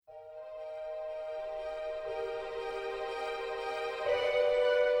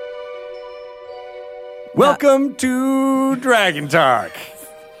Welcome to Dragon Talk.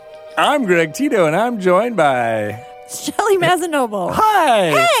 I'm Greg Tito, and I'm joined by... Shelly Mazanoble.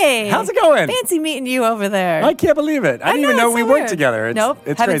 Hi! Hey! How's it going? Fancy meeting you over there. I can't believe it. I didn't even know we worked together. Nope,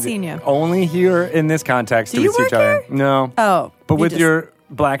 It's haven't crazy. seen you. Only here in this context Do do you we see work each other. here? No. Oh. But with your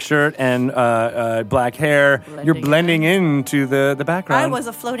black shirt and black hair, you're blending into the background. I was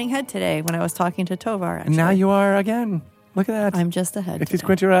a floating head today when I was talking to Tovar, actually. And now you are again. Look at that. I'm just a head If you today.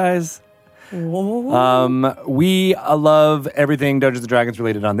 squint your eyes. Whoa. We love everything Dungeons & Dragons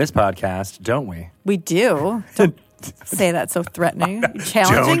related on this podcast, don't we? We do. Don't say that so threatening. You're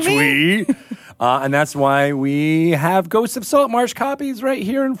challenging Don't me? we? And that's why we have Ghosts of Saltmarsh copies right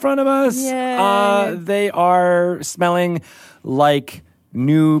here in front of us. Yay. They are smelling like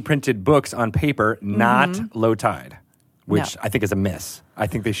new printed books on paper, not low tide, which No. I think is a miss. I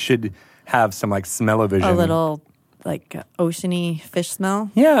think they should have some like smell-o-vision. A little, like, oceany fish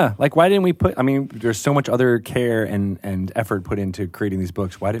smell. Yeah, like why didn't we put? I mean, there's so much other care and effort put into creating these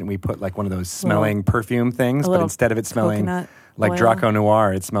books. Why didn't we put like one of those smelling perfume things? But little instead of it smelling coconut like oil. Draco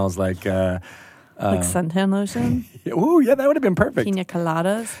Noir, it smells like. Like suntan lotion. Ooh, yeah, that would have been perfect. Pina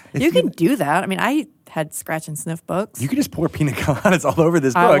coladas. If You can do that. I mean, I had scratch and sniff books. You could just pour pina coladas all over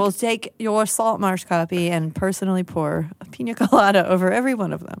this I book. will take your Saltmarsh copy and personally pour a pina colada over every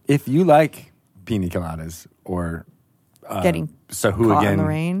one of them. If you like pina coladas or Getting caught in the Sahuagin,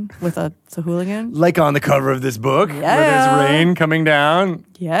 rain with a Sahuagin. like on the cover of this book, where Yeah. there's rain coming down.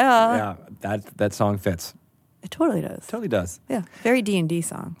 Yeah. Yeah, that song fits. It totally does. Totally does. Yeah. Very D&D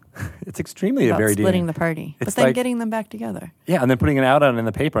song. It's extremely About very splitting deep. the party. It's But then like- getting them back together. Yeah, and then putting it out on in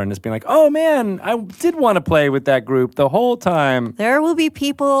the paper and just being like, oh man, I did want to play with that group the whole time. There will be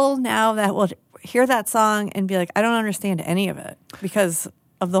people now that will hear that song and be like, I don't understand any of it because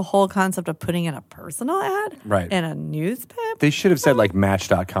of the whole concept of putting in a personal ad Right. in a newspaper. They should have said like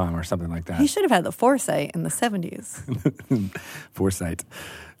Match.com or something like He that. should have had the foresight in the 70s. Foresight.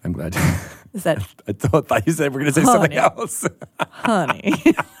 I'm glad. Is that I thought you said we're going to say something Honey. else. honey?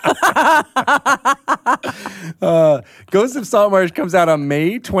 Ghosts of Saltmarsh comes out on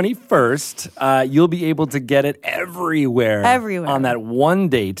May 21st. You'll be able to get it everywhere. Everywhere. On that one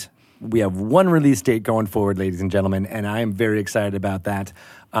date. We have one release date going forward, ladies and gentlemen, and I am very excited about that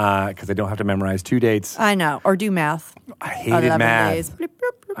because I don't have to memorize 2 dates. I know. Or do math. I hated 11 math. days. Bloop,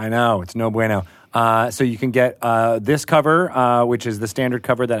 bloop, bloop. I know. It's no bueno. So you can get this cover, which is the standard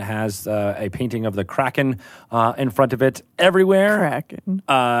cover that has a painting of the Kraken in front of it everywhere. Kraken.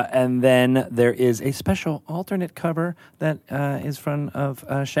 And then there is a special alternate cover that is from of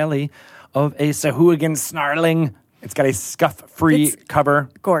Shelley of a Sahuagin snarling. It's got a scuff-free It's cover.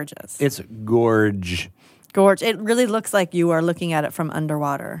 Gorgeous. It's gorge. Gorge. It really looks like you are looking at it from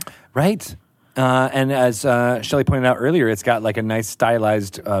underwater. Right. And as Shelley pointed out earlier, it's got like a nice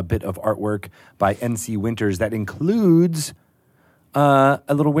stylized bit of artwork by N.C. Winters that includes a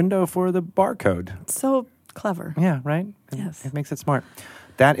little window for the barcode. So clever. Yeah, right? Yes. It makes it smart.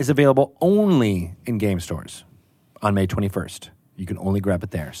 That is available only in game stores on May 21st. You can only grab it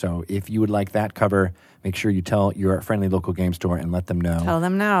there. So if you would like that cover, make sure you tell your friendly local game store and let them know. Tell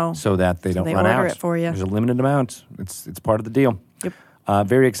them no. So that they don't they run order out. it for you. There's a limited amount. It's part of the deal. Yep.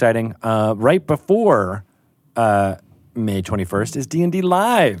 Very exciting. Right before May 21st is D&D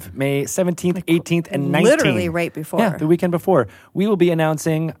Live, May 17th, 18th, and 19th. Literally right before. Yeah, the weekend before. We will be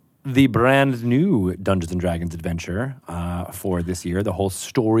announcing the brand new Dungeons & Dragons adventure for this year, the whole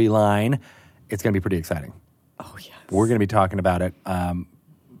storyline. It's going to be pretty exciting. Oh, yes. We're going to be talking about it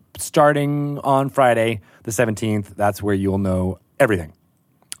starting on Friday, the 17th. That's where you'll know everything.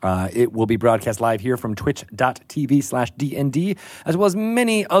 It will be broadcast live here from twitch.tv/DND, as well as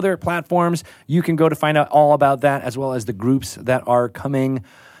many other platforms. You can go to find out all about that, as well as the groups that are coming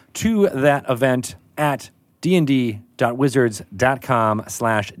to that event at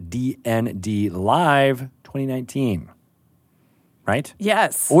dnd.wizards.com/DND Live 2019. Right?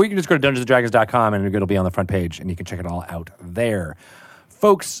 Yes. Or you can just go to DungeonsandDragons.com and it'll be on the front page and you can check it all out there.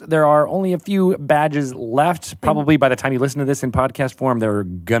 Folks, there are only a few badges left. Probably by the time you listen to this in podcast form, they're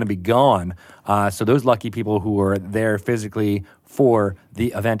going to be gone. So those lucky people who are there physically for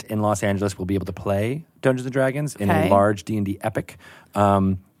the event in Los Angeles will be able to play Dungeons & Dragons in a large D&D epic.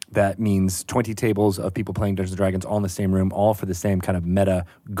 That means 20 tables of people playing Dungeons & Dragons all in the same room, all for the same kind of meta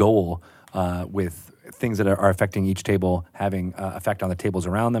goal with things that are affecting each table having effect on the tables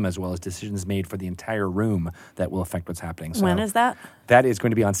around them, as well as decisions made for the entire room that will affect what's happening. So when is that? That is going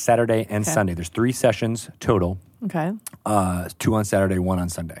to be on Saturday and Sunday. There's 3 sessions total. Okay. 2 on Saturday, 1 on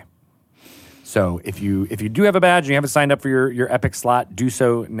Sunday. So if you do have a badge and you haven't signed up for your Epic slot, do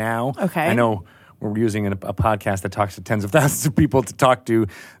so now. Okay. I know we're using a podcast that talks to tens of thousands of people to talk to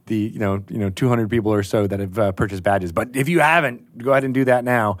the 200 people or so that have purchased badges. But if you haven't, go ahead and do that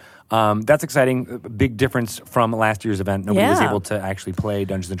now. That's exciting. A big difference from last year's event. Nobody was able to actually play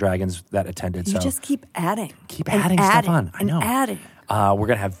Dungeons & Dragons that attended. You just keep adding. Adding stuff on. I know. Adding. We're going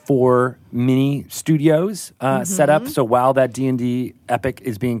to have 4 mini studios set up. So while that D&D Epic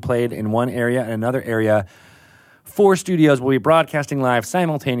is being played in one area and another area, 4 studios will be broadcasting live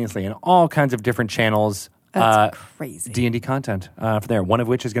simultaneously in all kinds of different channels. That's crazy. D&D content for there. One of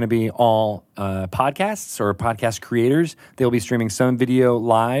which is going to be all podcasts or podcast creators. They will be streaming some video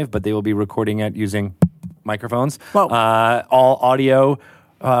live, but they will be recording it using microphones. Whoa. All audio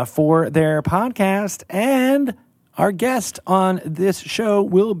for their podcast. And our guest on this show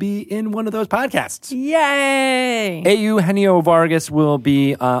will be in one of those podcasts. Yay! Eugenio Vargas will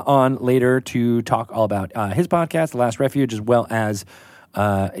be on later to talk all about his podcast, The Last Refuge, as well as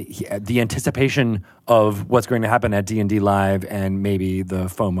the anticipation of what's going to happen at D&D Live and maybe the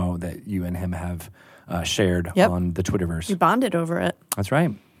FOMO that you and him have shared on the Twitterverse. We bonded over it. That's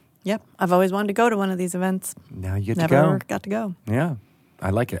right. Yep. I've always wanted to go to one of these events. Now you get Never to go. got to go. Yeah. I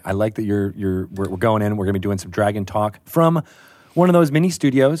like it. I like that we're going in. We're going to be doing some Dragon Talk from one of those mini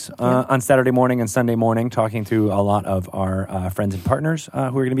studios on Saturday morning and Sunday morning, talking to a lot of our friends and partners who are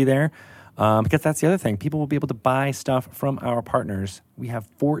going to be there. Because that's the other thing. People will be able to buy stuff from our partners. We have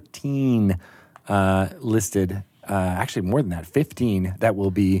 14 listed, actually more than that, 15 that will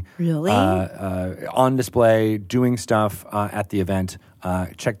be on display doing stuff at the event.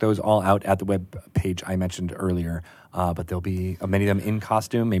 Check those all out at the web page I mentioned earlier. But there'll be many of them in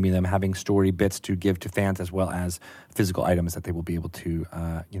costume, maybe them having story bits to give to fans, as well as physical items that they will be able to,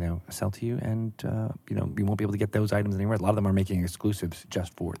 sell to you. And, you won't be able to get those items anywhere. A lot of them are making exclusives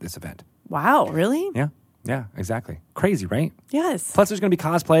just for this event. Wow, really? Yeah, exactly. Crazy, right? Yes. Plus, there's going to be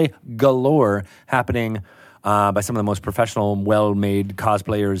cosplay galore happening by some of the most professional, well-made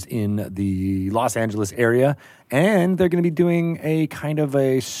cosplayers in the Los Angeles area. And they're going to be doing a kind of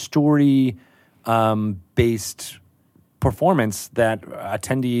a story-based performance that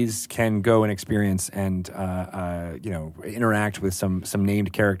attendees can go and experience and interact with some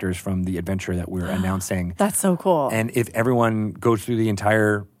named characters from the adventure that we're announcing. That's so cool. And if everyone goes through the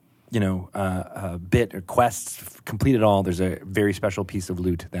entire bit or quests, complete it all, there's a very special piece of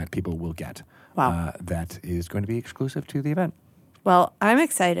loot that people will get. Wow. That is going to be exclusive to the event. Well, I'm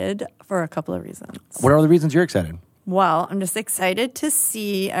excited for a couple of reasons. What are the reasons you're excited? Well, I'm just excited to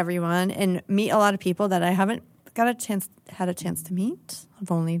see everyone and meet a lot of people that I haven't had a chance to meet.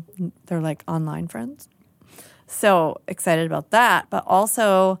 They're like online friends. So excited about that. But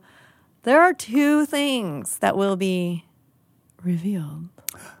also, there are 2 things that will be revealed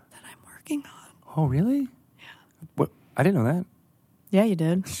that I'm working on. Oh, really? Yeah. What? I didn't know that. Yeah, you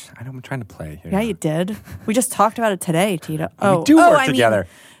did. I know I'm trying to play here. Yeah, you did. We just talked about it today, Tito. We do work together.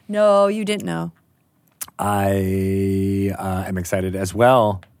 No, you didn't know. I am excited as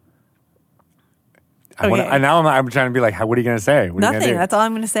well. I'm trying to be like, what are you going to say? What Nothing. Are you gonna do? That's all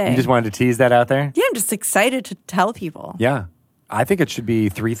I'm going to say. You just wanted to tease that out there? Yeah, I'm just excited to tell people. Yeah. I think it should be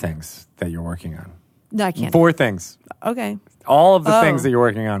 3 things that you're working on. No, I can't. 4 things. Okay. All of the things that you're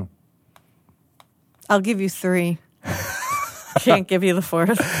working on. I'll give you 3. Can't give you the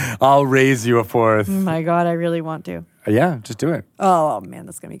 4th. I'll raise you a 4th. Oh my God, I really want to. Yeah, just do it. Oh man,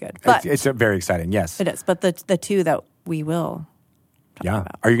 that's going to be good. But it's very exciting, yes. It is. But the 2 that we will talk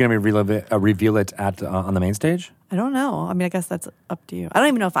about. Are you going to reveal it at on the main stage? I don't know. I mean, I guess that's up to you. I don't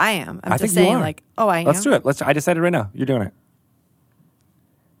even know if I am. I'm I just think you saying are. like, I am. Let's do it. I decided right now. You're doing it.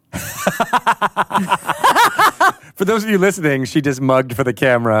 For those of you listening, she just mugged for the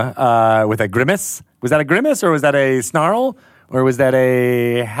camera with a grimace. Was that a grimace or was that a snarl? Or was that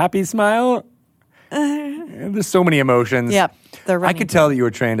a happy smile? There's so many emotions. Yep. I could tell that you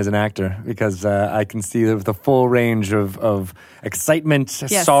were trained as an actor because I can see the full range of excitement,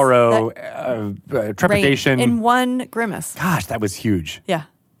 sorrow, trepidation. In one grimace. Gosh, that was huge. Yeah.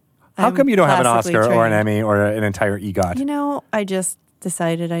 How come you don't have an classically Oscar or an trained. Emmy or an entire EGOT? I just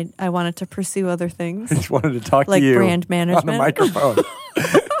decided I wanted to pursue other things. I just wanted to talk like to you brand management. on the microphone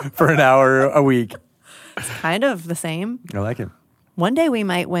for an hour a week. It's kind of the same. I like it. One day we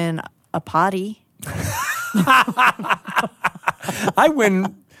might win a potty. I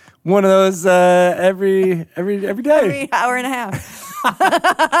win one of those every day. Every hour and a half.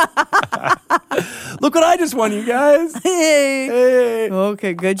 Look what I just won, you guys. Hey.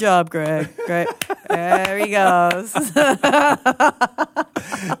 Okay, good job, Greg. Great. There he goes.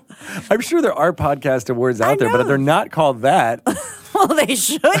 I'm sure there are podcast awards out there, but they're not called that. Well, they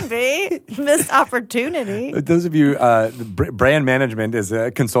should be. Missed opportunity. Those of you, brand management is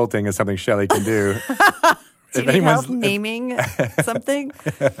consulting is something Shelley can do. Do you need help naming something?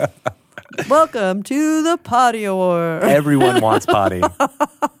 Welcome to the Potty Award. Everyone wants potty.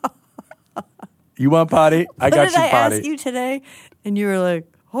 You want potty? I got you potty. What did I ask you today? And you were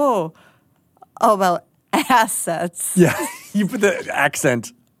like, oh, about assets. Yeah, you put the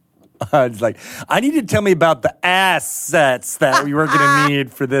accent. It's like, I need you to tell me about the assets that we were going to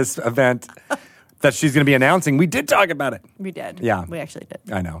need for this event that she's going to be announcing. We did talk about it. We did. Yeah. We actually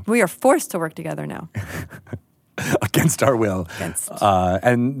did. I know. We are forced to work together now. Against our will. Against.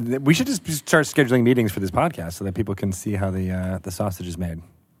 And we should just start scheduling meetings for this podcast so that people can see how the sausage is made,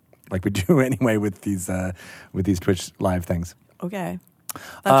 like we do anyway with these Twitch live things. Okay.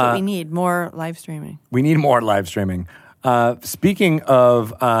 That's what we need, more live streaming. We need more live streaming. Speaking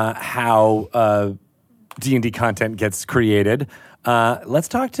of how D&D content gets created, let's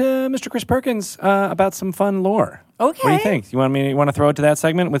talk to Mr. Chris Perkins about some fun lore. Okay. What do you think? You want to throw it to that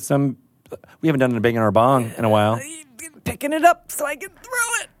segment with some? We haven't done a bing in our bong in a while. Picking it up so I can throw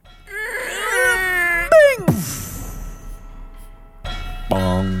it. Bing!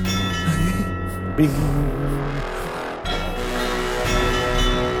 Bong. Bing.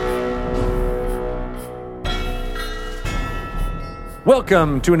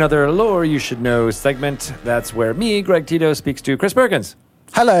 Welcome to another Lore You Should Know segment. That's where me, Greg Tito, speaks to Chris Perkins.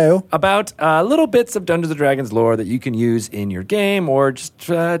 Hello. About little bits of Dungeons & Dragons lore that you can use in your game or just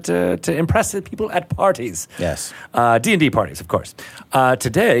to impress people at parties. Yes. D&D parties, of course.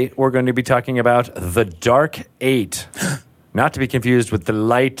 Today, we're going to be talking about the Dark Eight. Not to be confused with the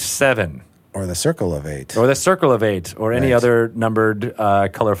Light Seven. Or the Circle of Eight. Or the Circle of Eight. Or any other numbered,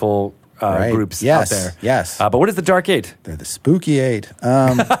 colorful groups out there. Yes. But what is the Dark Eight? They're the Spooky Eight.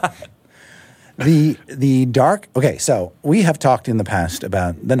 The dark. Okay, so we have talked in the past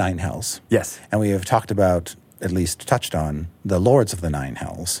about the Nine Hells. Yes. And we have talked about, at least touched on, the Lords of the Nine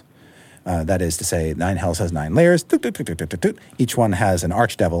Hells. That is to say, Nine Hells has 9 layers. Each one has an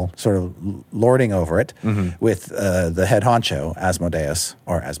archdevil sort of lording over it, with the head honcho, Asmodeus,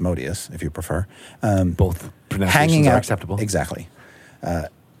 or Asmodeus, if you prefer. Both pronunciations are acceptable. Exactly.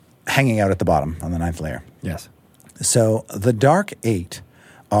 Hanging out at the bottom on the 9th layer. Yes. So the Dark Eight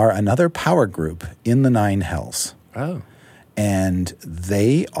are another power group in the Nine Hells. Oh. And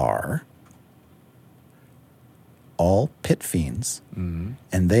they are all pit fiends. Mm-hmm.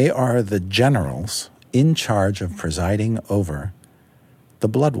 And they are the generals in charge of presiding over the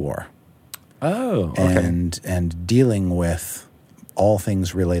Blood War. Oh, okay. And dealing with all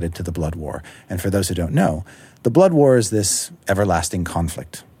things related to the Blood War. And for those who don't know, the Blood War is this everlasting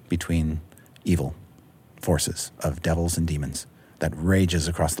conflict between evil forces of devils and demons that rages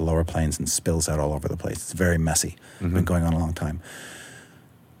across the lower planes and spills out all over the place. It's very messy. It's been going on a long time.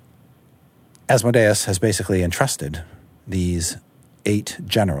 Asmodeus has basically entrusted these 8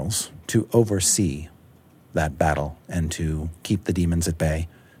 generals to oversee that battle and to keep the demons at bay,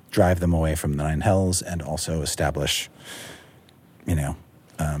 drive them away from the Nine Hells, and also establish,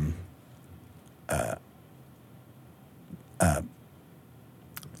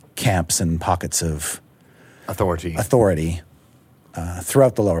 camps and pockets of authority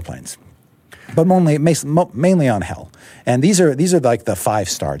throughout the lower planes, but mainly on Hell. And these are like the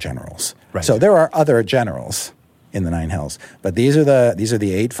 5-star generals. Right. So there are other generals in the Nine Hells, but these are the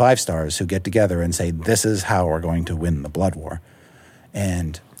 8 5-stars who get together and say, this is how we're going to win the Blood War.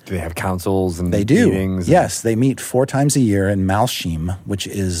 And do they have councils and they do. meetings? Yes, they meet 4 times a year in Malshim, which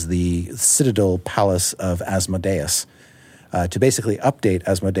is the citadel palace of Asmodeus, to basically update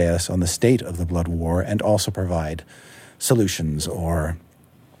Asmodeus on the state of the Blood War and also provide solutions or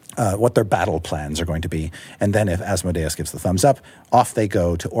what their battle plans are going to be. And then if Asmodeus gives the thumbs up, off they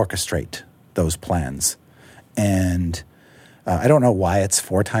go to orchestrate those plans. And I don't know why it's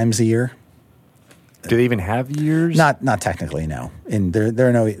 4 times a year. Do they even have years? Not technically, no. There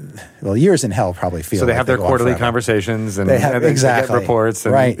are no years in Hell probably feel. So they like have their go on quarterly forever. conversations and exactly. they get reports.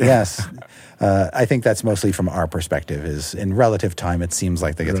 And Right? Yes. I think that's mostly from our perspective. Is in relative time, it seems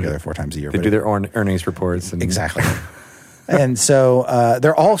like they get together 4 times a year. They do their earnings reports. And Exactly. And so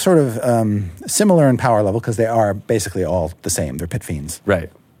they're all sort of similar in power level because they are basically all the same. They're pit fiends.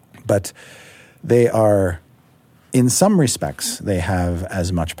 Right. But they are, in some respects, they have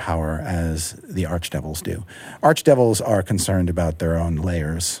as much power as the archdevils do. Archdevils are concerned about their own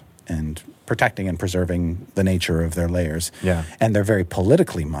layers and protecting and preserving the nature of their layers. Yeah. And they're very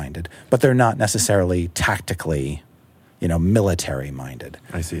politically minded, but they're not necessarily tactically, military minded.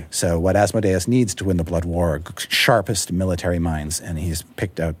 I see. So what Asmodeus needs to win the Blood War are sharpest military minds, and he's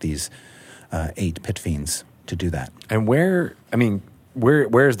picked out these 8 pit fiends to do that. And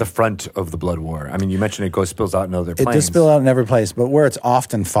Where's the front of the Blood War? I mean, you mentioned it spills out in other planes. It does spill out in every place, but where it's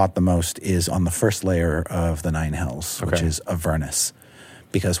often fought the most is on the first layer of the Nine Hells, which is Avernus.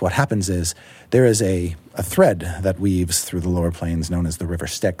 Because what happens is there is a thread that weaves through the lower planes known as the River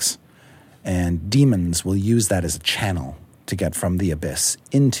Styx, and demons will use that as a channel to get from the abyss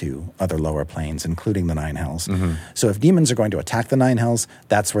into other lower planes, including the Nine Hells. Mm-hmm. So if demons are going to attack the Nine Hells,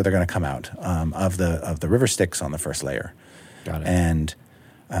 that's where they're going to come out, of the River Styx on the first layer. Got it.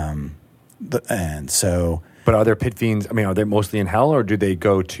 And so... But are there pit fiends, I mean, are they mostly in hell, or do they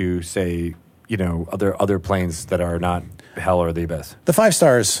go to, say, other planes that are not hell or the abyss? The 5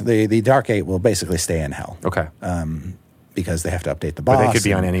 stars, the Dark Eight, will basically stay in hell. Okay. Because they have to update the boss. But they could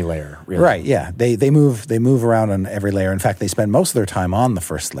be on any layer, really. Right, yeah. They move around on every layer. In fact, they spend most of their time on the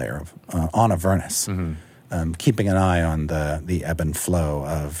first layer, on Avernus, keeping an eye on the ebb and flow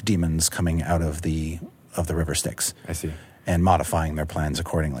of demons coming out of the River Styx. I see. And modifying their plans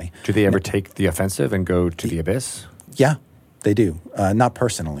accordingly. Do they ever take the offensive and go to the abyss? Yeah, they do. Not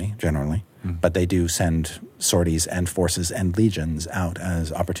personally, generally, but they do send sorties and forces and legions out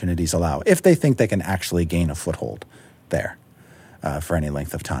as opportunities allow, if they think they can actually gain a foothold there for any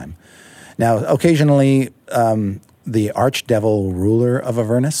length of time. Now, occasionally, the archdevil ruler of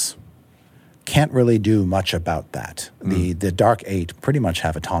Avernus can't really do much about that. The Dark Eight pretty much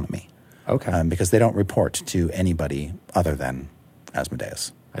have autonomy. Okay. Because they don't report to anybody other than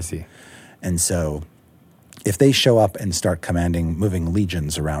Asmodeus. I see. And so if they show up and start moving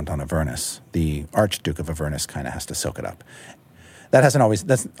legions around on Avernus, the Archduke of Avernus kind of has to soak it up. That's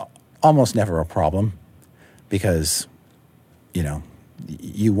almost never a problem because,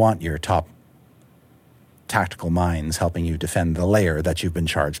 you want your top tactical minds helping you defend the layer that you've been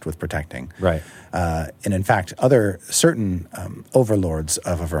charged with protecting. Right. And in fact, certain overlords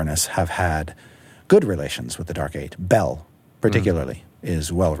of Avernus have had good relations with the Dark Eight. Bel, particularly,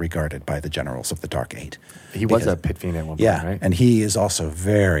 is well regarded by the generals of the Dark Eight. He was a pit fiend at one point, right? And he is also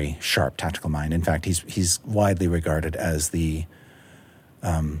very sharp tactical mind. In fact, he's widely regarded as the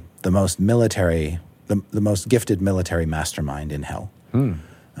most military, the most gifted military mastermind in hell. To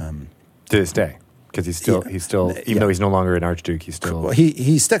this day. Because he's still, even though he's no longer an Archduke, he's still... Well,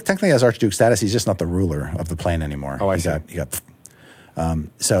 he technically has Archduke status. He's just not the ruler of the plane anymore. Oh, I see.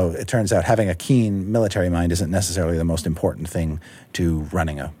 So it turns out having a keen military mind isn't necessarily the most important thing to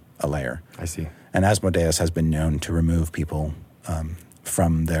running a layer. I see. And Asmodeus has been known to remove people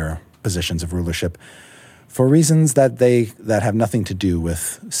from their positions of rulership for reasons that have nothing to do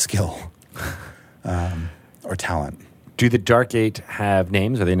with skill or talent. Do the Dark Eight have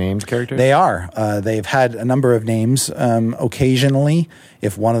names? Are they named characters? They are. They've had a number of names. Occasionally,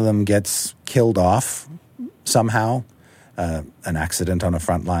 if one of them gets killed off somehow, an accident on a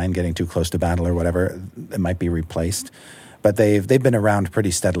front line, getting too close to battle or whatever, it might be replaced. But they've been around pretty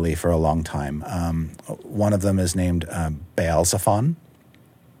steadily for a long time. One of them is named Baal-Zephon.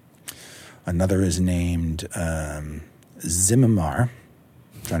 Another is named Zimimar.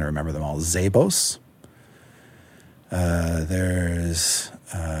 I'm trying to remember them all. Zabos. There's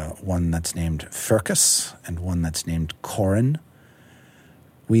one that's named Furcus and one that's named Corin.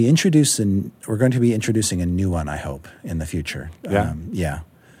 We're going to be introducing a new one, I hope, in the future. Yeah?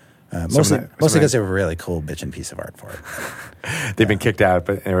 Mostly because they have a really cool bitchin' piece of art for it. They've been kicked out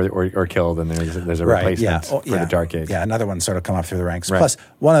or killed, and there's a replacement for the Dark Eight. Yeah, another one sort of come up through the ranks. Right. Plus,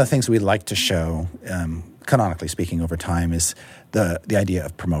 one of the things we like to show, canonically speaking, over time is the idea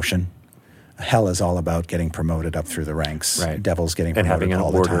of promotion. Hell is all about getting promoted up through the ranks. Right. Devil's getting promoted all the time. And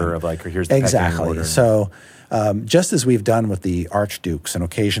having an order of here's the pecking order. So just as we've done with the archdukes and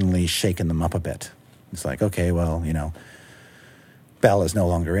occasionally shaken them up a bit, it's like, okay, well, Bel is no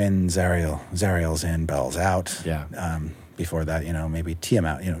longer in, Zariel's in, Bel's out. Yeah. Before that, maybe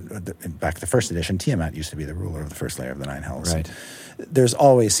Tiamat, back to the first edition, Tiamat used to be the ruler of the first layer of the Nine Hells. Right. There's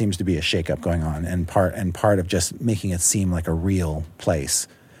always seems to be a shakeup going on, and part of just making it seem like a real place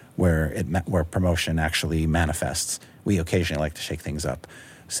where promotion actually manifests. We occasionally like to shake things up.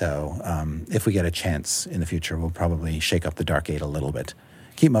 So if we get a chance in the future, we'll probably shake up the Dark Eight a little bit.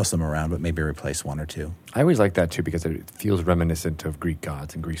 Keep most of them around, but maybe replace one or two. I always like that, too, because it feels reminiscent of Greek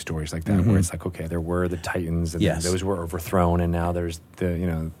gods and Greek stories like that, where it's like, okay, there were the Titans, and those were overthrown, and now there's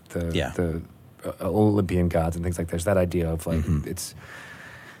the Olympian gods and things like that. There's that idea of, it's...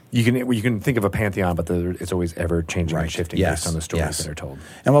 You can think of a pantheon, but it's always ever changing and shifting based on the stories that are told.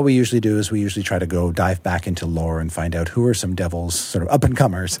 And what we usually do is we try to go dive back into lore and find out who are some devils, sort of up and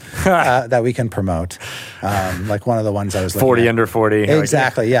comers that we can promote. Like one of the ones I was looking 40 at, under 40.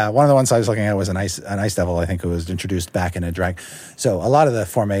 Exactly. Yeah, one of the ones I was looking at was an ice devil. I think it was introduced back in a drag. So a lot of the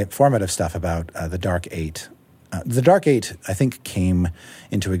formative stuff about the Dark Eight The Dark Eight, I think, came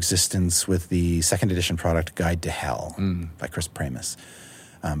into existence with the second edition product Guide to Hell by Chris Pramas.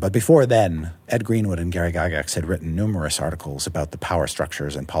 But before then, Ed Greenwood and Gary Gygax had written numerous articles about the power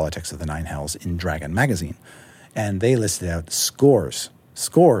structures and politics of the Nine Hells in Dragon magazine. And they listed out scores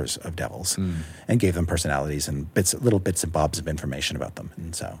of devils and gave them personalities and little bits and bobs of information about them.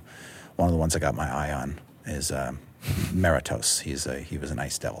 And so one of the ones I got my eye on is Meritos. He was an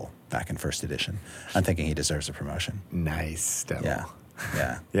ice devil back in first edition. I'm thinking he deserves a promotion. Nice devil.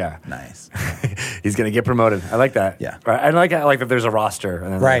 Yeah. Nice. He's going to get promoted. I like that. Yeah. I like that there's a roster.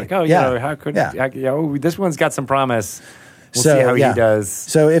 And then Right. like, oh, Yeah. how could Yeah. this one's got some promise. We'll see how he does.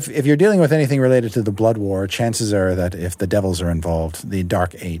 So if you're dealing with anything related to the Blood War, chances are that if the devils are involved, the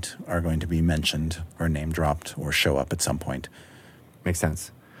Dark Eight are going to be mentioned or name dropped or show up at some point. Makes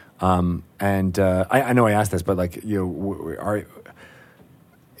sense. And I know I asked this, but like,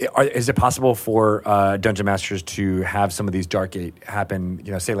 is it possible for dungeon masters to have some of these Dark Eight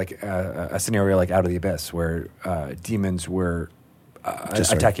happen? Say like a scenario like Out of the Abyss, where demons were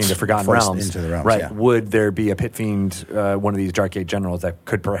attacking the Forgotten forced Realms. into the realms, right? yeah. Would there be a pit fiend, one of these Dark Eight generals, that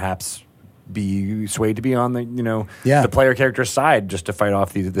could perhaps be swayed to be on the player character's side just to fight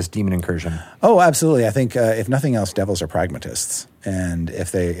off this demon incursion? Oh, absolutely. I think if nothing else, devils are pragmatists, and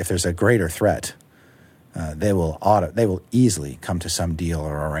if there's a greater threat, they will easily come to some deal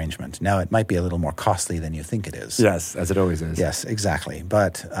or arrangement. Now, it might be a little more costly than you think it is. Yes, as it always is. Yes, exactly.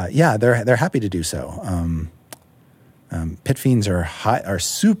 But they're happy to do so. Pit fiends are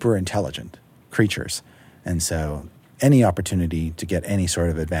super intelligent creatures, and so any opportunity to get any sort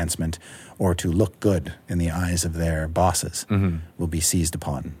of advancement or to look good in the eyes of their bosses will be seized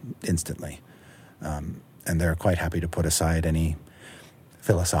upon instantly. And they're quite happy to put aside any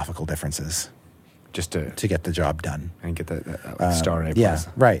philosophical differences just to get the job done and get the star. Yeah,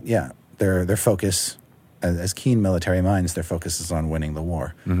 right. Yeah, their focus, as keen military minds, their focus is on winning the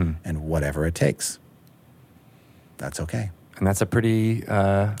war, and whatever it takes. That's okay. And that's a pretty,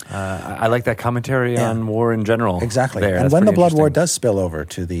 I like that commentary on war in general. Exactly. There. And That's when the pretty Blood War interesting. does spill over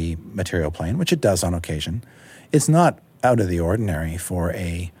to the material plane, which it does on occasion, it's not out of the ordinary for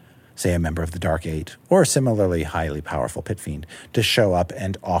say a member of the Dark Eight or a similarly highly powerful pit fiend to show up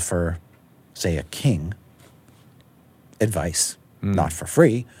and offer, say, a king advice, not for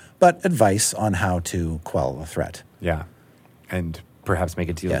free, but advice on how to quell the threat. Yeah. And perhaps make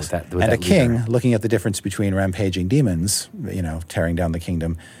a deal with that. With and that a king, leader. looking at the difference between rampaging demons, tearing down the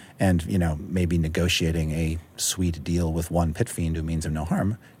kingdom, and, maybe negotiating a sweet deal with one pit fiend who means him no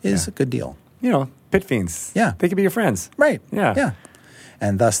harm, is a good deal. Pit fiends. Yeah. They could be your friends. Right. Yeah. Yeah.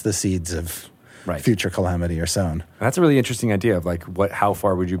 And thus the seeds of future calamity are sown. That's a really interesting idea of like how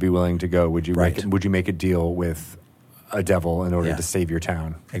far would you be willing to go? Would you make a deal with a devil in order to save your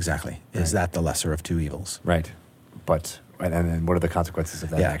town? Exactly. Is that the lesser of two evils? Right. But and then what are the consequences of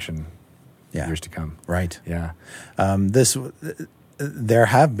that action years to come? Right. Yeah. There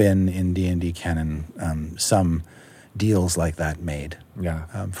have been in D&D canon some deals like that made.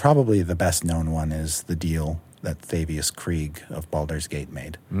 Yeah. Probably the best known one is the deal that Thavius Krieg of Baldur's Gate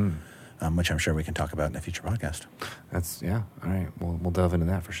made, which I'm sure we can talk about in a future podcast. All right. We'll delve into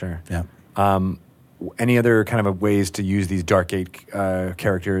that for sure. Yeah. Any other kind of ways to use these Dark Eight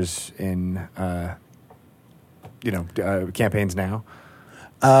characters in campaigns now?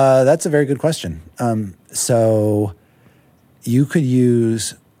 That's a very good question. So you could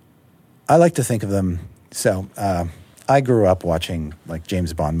use, I like to think of them, so I grew up watching like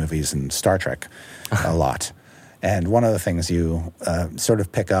James Bond movies and Star Trek a lot. And one of the things you sort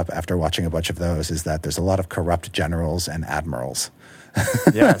of pick up after watching a bunch of those is that there's a lot of corrupt generals and admirals.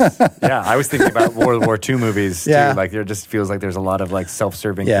 Yes. Yeah. I was thinking about World War II movies too. Yeah. Like there just feels like there's a lot of like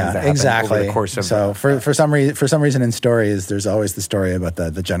self-serving things that happen over the course of So for some reason in stories, there's always the story about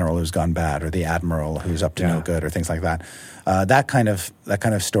the general who's gone bad or the admiral who's up to no good or things like that. That kind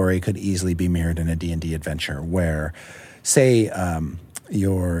of story could easily be mirrored in a D&D adventure where, say,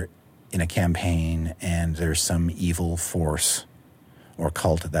 you're in a campaign and there's some evil force or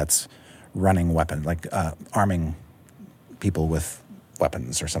cult that's running weapon, like arming people with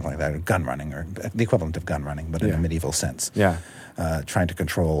weapons or something like that, or gun running, or the equivalent of gun running, but in a medieval sense. Yeah. Trying to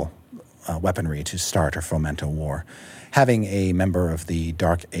control weaponry to start or foment a war. Having a member of the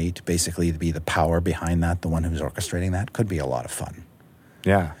Dark Eight basically be the power behind that, the one who's orchestrating that, could be a lot of fun.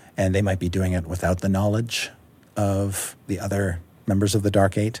 Yeah. And they might be doing it without the knowledge of the other members of the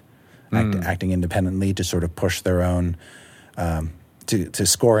Dark Eight, acting independently to sort of push their own, to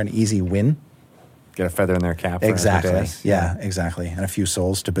score an easy win. Get a feather in their cap. Exactly. Yeah, exactly. And a few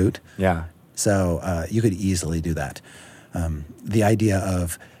souls to boot. Yeah. So you could easily do that. The idea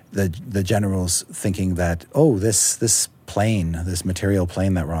of the generals thinking that, this plane, this material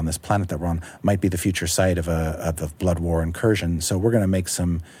plane that we're on, this planet that we're on, might be the future site of a blood war incursion. So we're going to make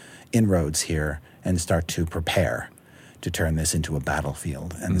some inroads here and start to prepare to turn this into a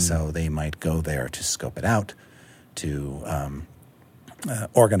battlefield. And so they might go there to scope it out, to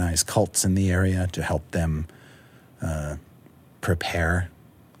organize cults in the area to help them prepare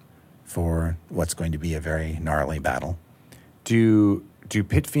for what's going to be a very gnarly battle. Do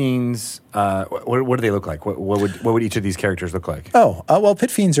pit fiends? What do they look like? What would each of these characters look like? Well,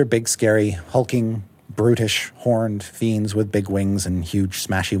 pit fiends are big, scary, hulking, brutish, horned fiends with big wings and huge,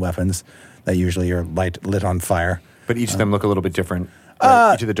 smashy weapons that usually are lit on fire. But each of them look a little bit different.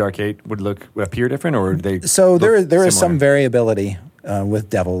 Right? Each of the Dark Eight would appear different, or would they? So there is some variability with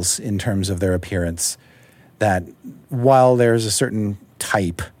devils in terms of their appearance. That while there's a certain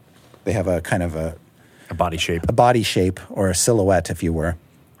type, they have a kind of a body shape, or a silhouette, if you will.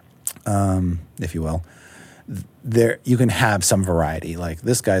 There you can have some variety. Like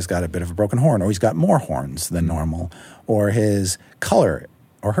this guy's got a bit of a broken horn, or he's got more horns than normal, or his color,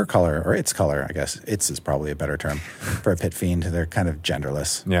 or her color, or its color. I guess its is probably a better term for a pit fiend. They're kind of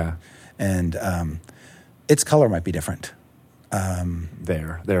genderless. Yeah, and its color might be different.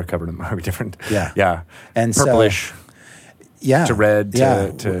 They're covered in might be different. Yeah, and purplish. So, yeah, to red, to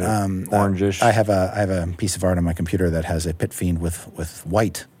orangish. I have a piece of art on my computer that has a pit fiend with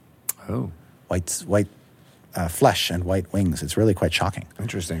white, white flesh and white wings. It's really quite shocking.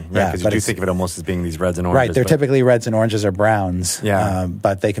 Interesting. Yeah, because you do think of it almost as being these reds and oranges. Right, they're typically reds and oranges or browns. Yeah,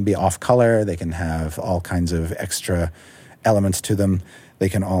 but they can be off color. They can have all kinds of extra elements to them. They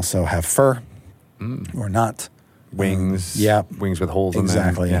can also have fur or not. Wings, wings with holes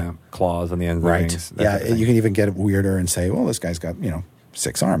exactly. in them, claws on the ends of the wings. Yeah, you can even get weirder and say, well, this guy's got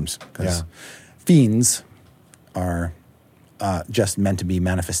 6 arms, because fiends are just meant to be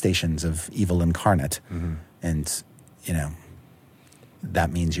manifestations of evil incarnate, and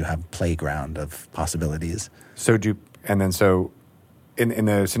that means you have playground of possibilities. So in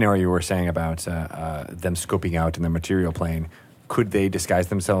the scenario you were saying about them scoping out in the material plane, could they disguise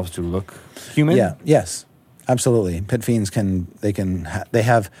themselves to look human? Yeah. Yes. Absolutely. Pit fiends they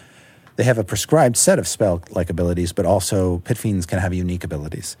have a prescribed set of spell-like abilities, but also pit fiends can have unique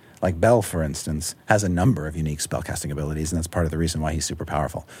abilities. Like Bell, for instance, has a number of unique spellcasting abilities, and that's part of the reason why he's super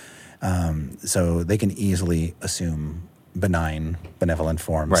powerful. So they can easily assume benign, benevolent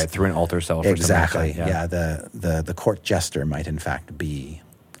forms. Right, through an alter self. Exactly. Or something like that. The court jester might in fact be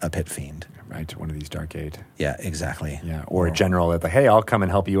a pit fiend. Right, one of these Dark Eight. Yeah, exactly. Yeah, or a general that's like, hey, I'll come and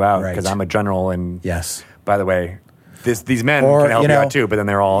help you out because I'm a general, and yes. By the way, these men can help you out too, but then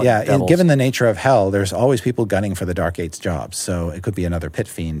they're all devils. Given the nature of hell, there's always people gunning for the Dark Eight's jobs. So it could be another pit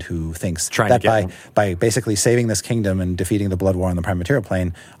fiend who thinks that by basically saving this kingdom and defeating the blood war on the prime material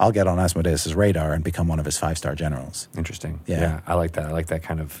plane, I'll get on Asmodeus' radar and become one of his 5-star generals. Interesting. Yeah, I like that. I like that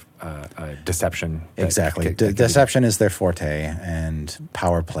kind of deception. Exactly. Deception is their forte, and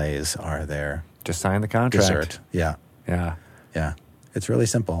power plays are their just sign the contract. Dessert. Yeah. It's really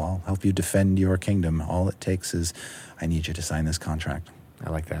simple. I'll help you defend your kingdom. All it takes is I need you to sign this contract. I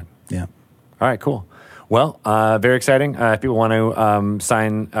like that. Yeah. All right, cool. Well, very exciting. If people want to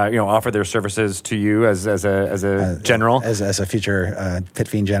sign, offer their services to you as a general. As a future pit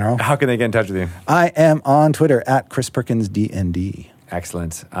fiend general. How can they get in touch with you? I am on Twitter at Chris Perkins DND.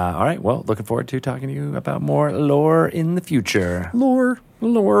 Excellent. All right. Well, looking forward to talking to you about more lore in the future. Lore.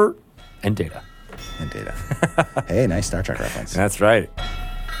 And data. Hey, nice Star Trek reference. That's right.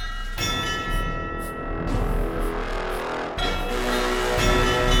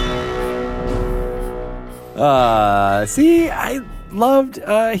 See, I loved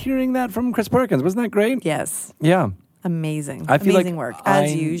hearing that from Chris Perkins. Wasn't that great? Yes. Yeah. Amazing. I feel Amazing work,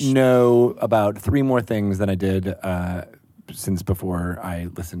 as usual. I know about 3 more things than I did since before I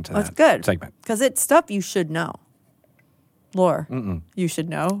listened to that good segment. Because it's stuff you should know. Lore. You should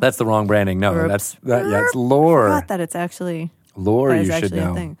know. That's the wrong branding. No, Oops. it's lore. I forgot that it's actually lore. You should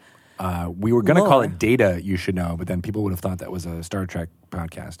know. A thing. We were going to call it Data. You should know, but then people would have thought that was a Star Trek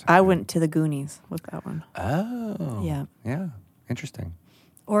podcast. I went to the Goonies with that one. Oh, yeah. Interesting.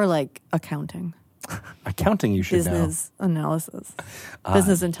 Or like accounting. Accounting. You should know. Business analysis.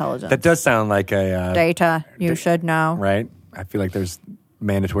 Business intelligence. That does sound like a data. You should know. Right. I feel like there's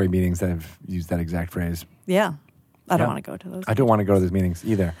mandatory meetings that have used that exact phrase. Yeah. I don't want to go to those. I don't want to go to those meetings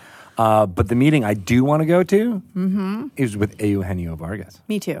either. But the meeting I do want to go to is with Eugenio Vargas.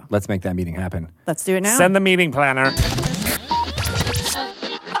 Me too. Let's make that meeting happen. Let's do it now. Send the meeting planner.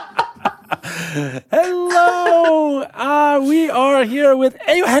 Hello. We are here with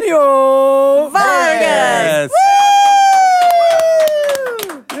Eugenio Vargas.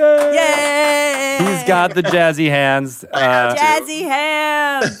 Woo! got the jazzy hands. Jazzy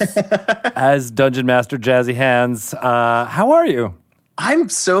hands. As Dungeon Master Jazzy Hands. How are you? I'm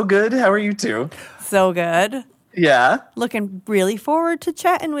so good. How are you two? So good. Yeah. Looking really forward to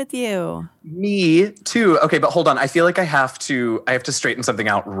chatting with you. Me too. Okay, but hold on. I feel like I have to straighten something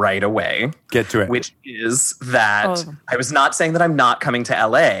out right away. Get to it. Which is that I was not saying that I'm not coming to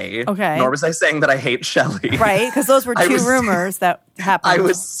LA. Okay. Nor was I saying that I hate Shelley. Right, because those were two rumors that happened. I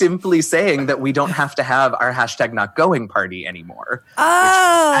was simply saying that we don't have to have our #NotGoing party anymore.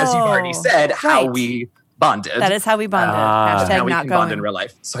 Oh. Which, as you've already said, how we bonded. That is how we bonded. How we #not can going. bond in real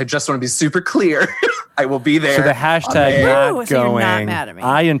life. So I just want to be super clear. I will be there. So the hashtag not so you're going, not mad at me.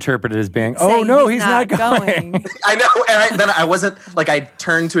 I interpret it as being, Saying he's not going. I know. And then I wasn't, like, I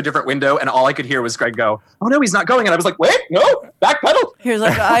turned to a different window and all I could hear was Greg go, oh no, he's not going. And I was like, wait, no, backpedal. He was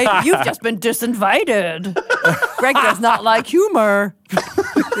like, you've just been disinvited. Greg does not like humor.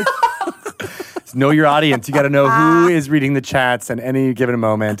 Know your audience. You got to know who is reading the chats at any given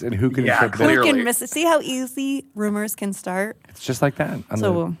moment and who can interpret it. clearly. Who can miss it? See how easy rumors can start? It's just like that on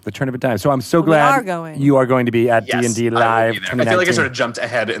So- the turn of a dime. So I'm so We glad are going. you are going to be at Yes, D&D I will Live be there. 2019. I feel like I sort of jumped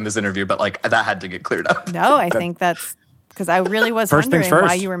ahead in this interview, but like that had to get cleared up. No, I think that's because I really was First things wondering why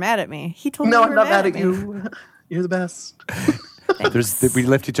first. you were mad at me. He told me No, you I'm were not mad at me. you. You're the best. We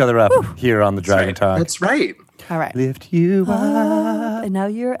lift each other up here on the Dragon Talk. That's right. All right. Lift you up. And now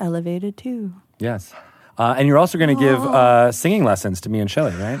you're elevated too. Yes. And you're also going to give singing lessons to me and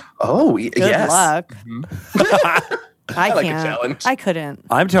Shelley, right? Oh, Good yes. luck. I like a can't. challenge. I couldn't.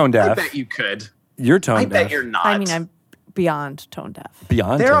 I'm tone I deaf. bet you could. You're tone I deaf. bet you're not. I mean, I'm beyond tone deaf.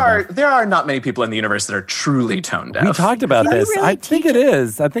 beyond There tone are deaf. there are not many people in the universe that are truly tone deaf. We talked about Can you this. really I think it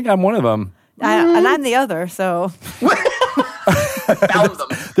is. I think I'm one of them. And I'm the other, so Found them.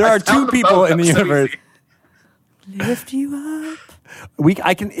 There I are two found them people both. in the That was so universe. easy. lift you up.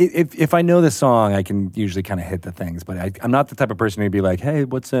 I can if I know the song, I can usually kind of hit the things. But I'm not the type of person who'd be like, "Hey,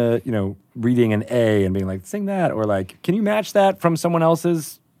 what's reading an A and being like, sing that," or like, "Can you match that from someone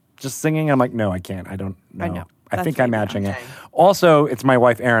else's just singing?" I'm like, "No, I can't. I don't know. I know. I That's think I'm right. matching it." Okay. Also, it's my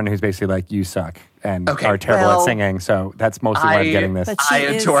wife Erin who's basically like, "You suck and Okay, are terrible well, at singing." So that's mostly why I'm getting this. But she I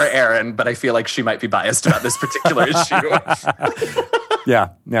is- adore Erin, but I feel like she might be biased about this particular issue. Yeah,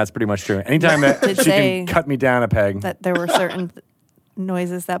 it's pretty much true. Anytime that Did she say can cut me down a peg. That there were certain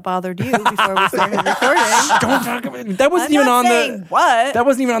noises that bothered you before we started recording. Don't talk about it. That wasn't I'm even not on saying the. what. That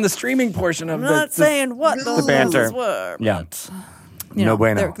wasn't even on the streaming portion of I'm the. not saying what those banter. noises were. Yeah. You No know,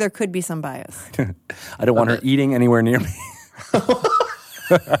 bueno. there could be some bias. I don't want her eating anywhere near me.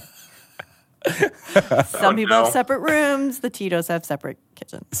 Some people no. have separate rooms. The Tito's have separate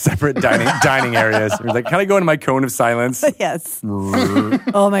kitchens. Separate dining areas. We're like, can I go into my cone of silence? Yes.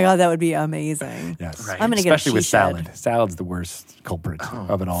 Oh my God, that would be amazing. Yes. Right. I'm going to get a Especially with she shed. salad. Salad's the worst culprit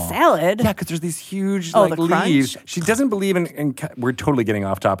of it all. Salad? Yeah, because there's these huge Oh, like the crunch? leaves. She doesn't believe in we're totally getting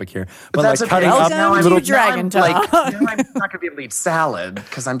off topic here. But That's like okay. cutting up Welcome Now to little Dragon now I'm, Talk. now I'm not going to be able to eat salad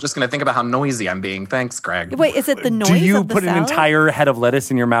because I'm just going to think about how noisy I'm being. Thanks, Greg. Wait, is it the noise Do you of the put an salad? entire head of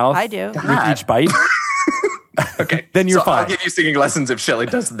lettuce in your mouth? I do. With each bite? Okay. Then you're so fine. I'll give you singing lessons if Shelley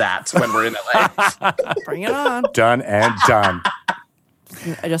does that when we're in LA. Bring it on. Done and done.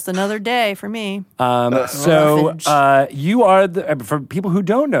 Just another day for me. So you are for people who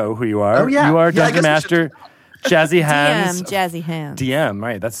don't know who you are. Oh, yeah. You are Yeah, I Dungeon guess we should- Master Jazzy Hands. Jazzy Hands. DM,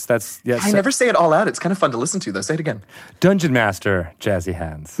 right? That's yes. I never say it all out. It's kind of fun to listen to, though. Say it again. Dungeon Master Jazzy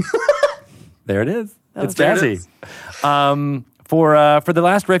Hands. There it is. It's There it Jazzy. is. For the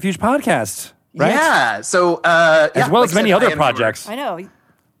Last Refuge podcast, right? Yeah. So, As well as many other I am- projects. I know.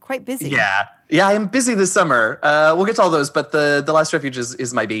 Quite busy. Yeah. Yeah, I am busy this summer. We'll get to all those, but the Last Refuge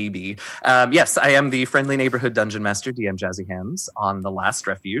is my baby. Yes, I am the friendly neighborhood dungeon master, DM Jazzy Hands, on The Last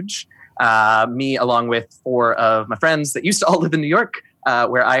Refuge. Me, along with 4 of my friends that used to all live in New York,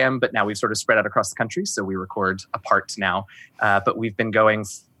 where I am, but now we've sort of spread out across the country, so we record apart now. But we've been going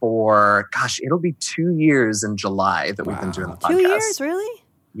for, it'll be 2 years in July that we've been doing the podcast. 2 years, really?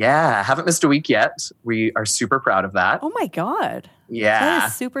 Yeah, haven't missed a week yet. We are super proud of that. Oh my God. Yeah. That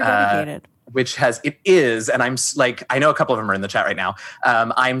is super dedicated. It is, and I'm like, I know a couple of them are in the chat right now.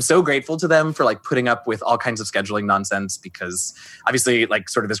 I'm so grateful to them for like putting up with all kinds of scheduling nonsense because obviously, like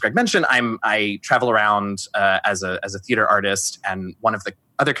sort of as Greg mentioned, I travel around as a theater artist, and one of the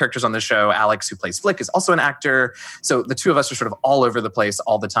other characters on the show, Alex, who plays Flick, is also an actor. So the two of us are sort of all over the place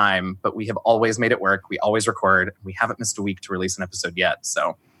all the time, but we have always made it work. We always record. We haven't missed a week to release an episode yet.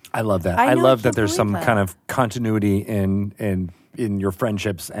 So I love that. I I know, love I that can't there's some believe that. kind of continuity in in your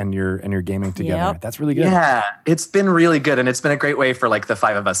friendships and your gaming together. Yep. That's really good. Yeah, it's been really good, and it's been a great way for like the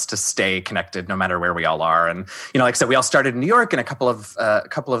five of us to stay connected no matter where we all are. And like I said, we all started in New York, and a couple of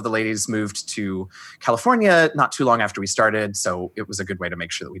the ladies moved to California not too long after we started, so it was a good way to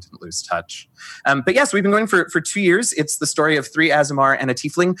make sure that we didn't lose touch. But yes, we've been going for 2 years. It's the story of 3 Aasimar and a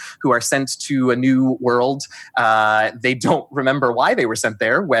tiefling who are sent to a new world. They don't remember why they were sent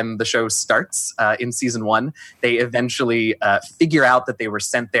there when the show starts in season 1. They eventually figure out that they were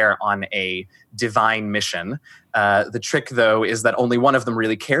sent there on a divine mission. The trick, though, is that only one of them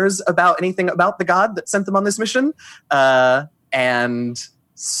really cares about anything about the god that sent them on this mission. And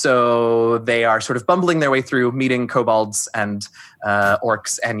so they are sort of bumbling their way through, meeting kobolds and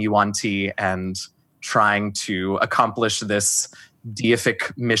orcs and Yuan-Ti, and trying to accomplish this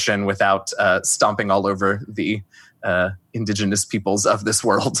deific mission without stomping all over the indigenous peoples of this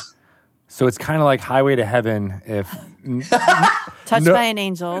world. So it's kind of like Highway to Heaven if Touched by an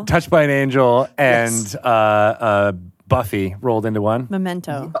angel. Touched by an Angel and Buffy rolled into one.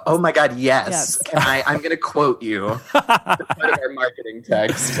 Memento. Oh my God, yes. Yes. I'm going to quote you. Part of our marketing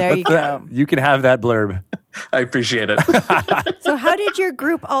text. There you go. You can have that blurb. I appreciate it. So how did your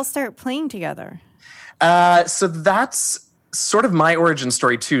group all start playing together? So that's sort of my origin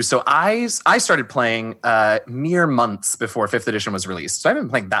story too. So I started playing mere months before 5th edition was released. So I've been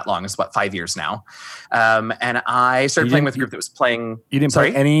playing that long. It's 5 years now. And I started playing with a group that was playing... You didn't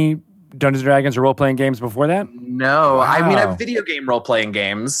play any Dungeons & Dragons or role-playing games before that? No. Wow. I mean, I have video game role-playing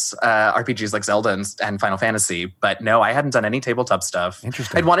games, RPGs like Zelda and Final Fantasy, but no, I hadn't done any tabletop stuff.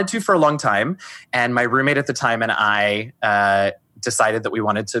 Interesting. I'd wanted to for a long time, and my roommate at the time and I decided that we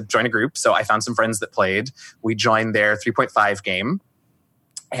wanted to join a group, so I found some friends that played. We joined their 3.5 game.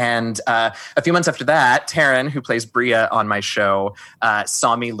 And a few months after that, Taryn, who plays Bria on my show,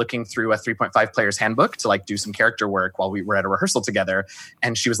 saw me looking through a 3.5 player's handbook to like do some character work while we were at a rehearsal together.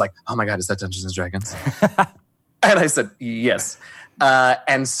 And she was like, "Oh my God, is that Dungeons & Dragons?" And I said, "Yes."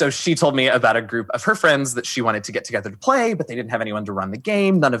 And so she told me about a group of her friends that she wanted to get together to play, but they didn't have anyone to run the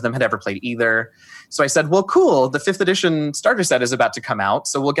game. None of them had ever played either. So I said, "Well, cool. The 5th edition starter set is about to come out,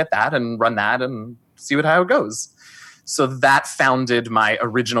 so we'll get that and run that and see how it goes." So that founded my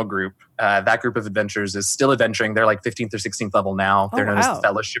original group. That group of adventurers is still adventuring. They're like 15th or 16th level now. They're known as the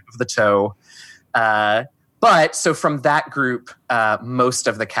Fellowship of the Toe. But so from that group, most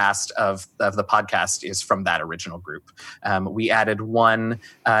of the cast of the podcast is from that original group. We added one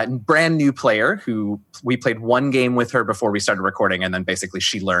brand new player who we played one game with her before we started recording, and then basically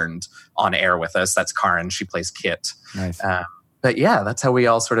she learned on air with us. That's Karin. She plays Kit. Nice. But yeah, that's how we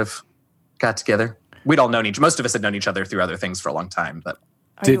all sort of got together. We'd all known most of us had known each other through other things for a long time. But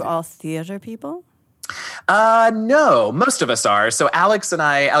Are you all theater people? No, most of us are. So Alex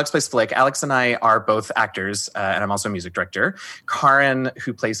plays Flick. Alex and I are both actors, and I'm also a music director. Karin,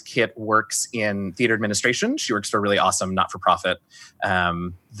 who plays Kit, works in theater administration. She works for a really awesome not-for-profit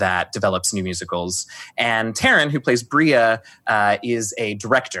that develops new musicals. And Taryn, who plays Bria, is a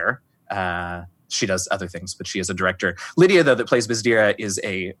director. She does other things, but she is a director. Lydia, though, that plays Bizdira, is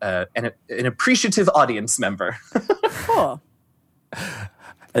an appreciative audience member. Cool.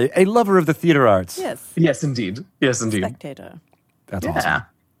 A lover of the theater arts. Yes. Yes, indeed. Yes, indeed. Spectator. That's Yeah.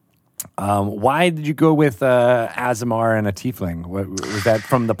 awesome. Why did you go with Aasimar and a tiefling? Was that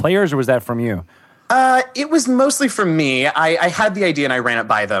from the players or was that from you? It was mostly from me. I had the idea and I ran it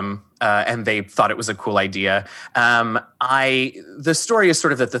by them, and they thought it was a cool idea. The story is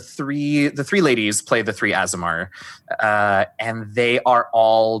sort of that the three ladies play the 3 Aasimar, and they are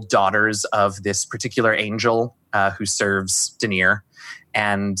all daughters of this particular angel who serves Denier,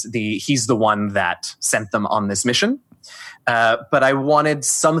 and he's the one that sent them on this mission. But I wanted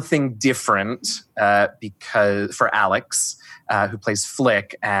something different because for Alex, who plays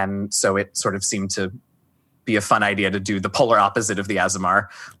Flick, and so it sort of seemed to be a fun idea to do the polar opposite of the Aasimar,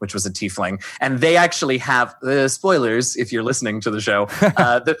 which was a tiefling. And they actually have, spoilers if you're listening to the show,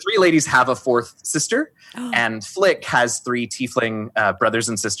 the 3 ladies have a 4th sister, and Flick has 3 tiefling brothers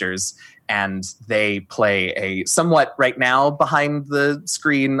and sisters, and they play a somewhat right now behind the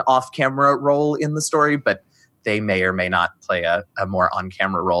screen off-camera role in the story, but they may or may not play a more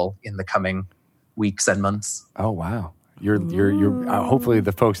on-camera role in the coming weeks and months. Oh, wow. You're hopefully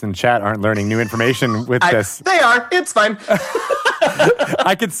the folks in the chat aren't learning new information with this. They are. It's fine.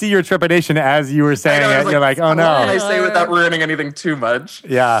 I could see your trepidation as you were saying it. You're like, oh What can I no. say without ruining anything too much?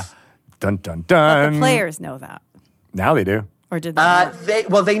 Yeah. Dun, dun, But dun. the players know that. Now they do. Or did they not?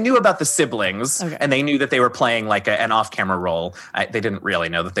 They knew about the siblings, Okay. and they knew that they were playing like an off-camera role. They didn't really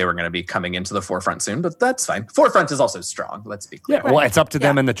know that they were going to be coming into the forefront soon, but that's fine. Forefront is also strong. Let's be clear. Yeah, well, it's up to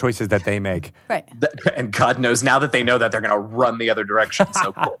them Yeah. and the choices that they make. Right. And God knows now that they know that they're going to run the other direction.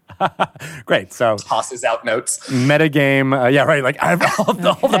 So cool. Great. So Tosses out notes. metagame. Yeah, right. Like all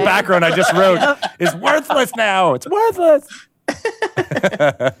the background I just wrote is worthless now. It's worthless.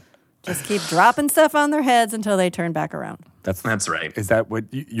 Just keep dropping stuff on their heads until they turn back around. That's right. Is that what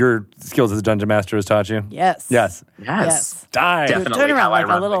your skills as a dungeon master has taught you? Yes. Yes. Yes. Die. Definitely Turn around how I like a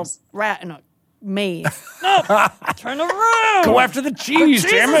run little things. rat in a maze. No, turn around. Go after the cheese,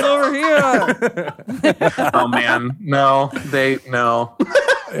 damn it. over here. Oh man, no. No.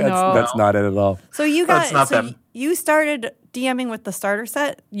 That's not it at all. So you That's got not them. you started DMing with the starter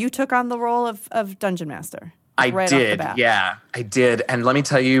set. You took on the role of dungeon master. I right off the did. bat. Yeah, I did. And let me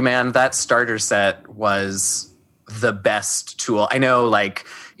tell you, man, that starter set was the best tool. I know, like,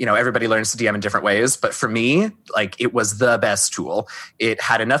 everybody learns to DM in different ways, but for me, like, it was the best tool. It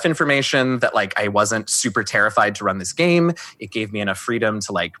had enough information that, like, I wasn't super terrified to run this game. It gave me enough freedom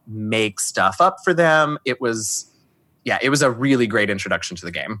to, like, make stuff up for them. It was a really great introduction to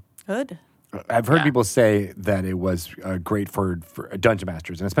the game. Good. I've heard people say that it was great for dungeon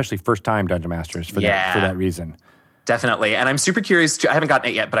masters, and especially first-time dungeon masters for that reason. Definitely. And I'm super curious I haven't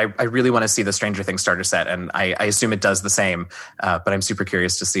gotten it yet, but I really want to see the Stranger Things starter set, and I assume it does the same, but I'm super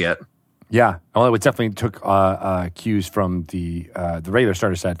curious to see it. Yeah. Well, it definitely took cues from the regular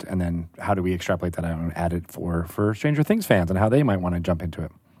starter set, and then how do we extrapolate that out and add it for Stranger Things fans and how they might want to jump into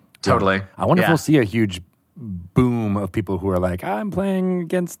it. Totally. Yeah. I wonder if Yeah. we'll see a huge boom of people who are like, I'm playing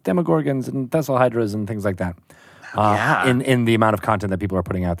against Demogorgons and Thessal Hydras and things like that. In the amount of content that people are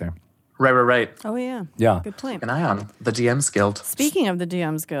putting out there. Right. Oh yeah. Yeah. Good point. An eye on the DMs Guild. Speaking of the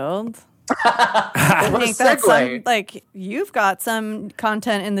DMs Guild, What I a think that's segue. you've got some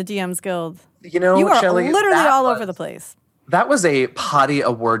content in the DMs Guild. You know, You are Shelley, literally that all was- over the place. That was a Potty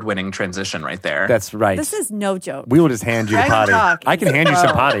Award-winning transition right there. That's right. This is no joke. We will just hand you the Dragon potty. Talk. I can hand you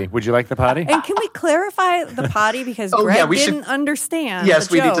some potty. Would you like the potty? And can we clarify the potty because Oh, Greg yeah, we should- didn't understand? Yes,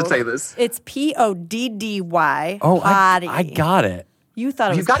 the we need to joke. say this. It's PODDY. Oh, potty. I got it. You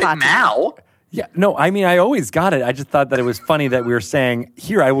thought it you was got potty. it now? Yeah, no, I mean, I always got it. I just thought that it was funny that we were saying,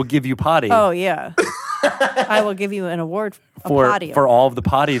 here, I will give you potty Oh yeah. I will give you an award for potty. all of the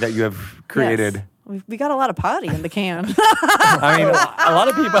potty that you have created. Yes. We got a lot of potty in the can. I mean, a lot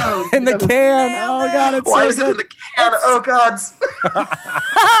of people in the can. Oh, God, it's Why so is it good. in the can? Oh, God.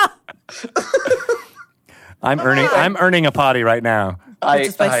 I'm earning a potty right now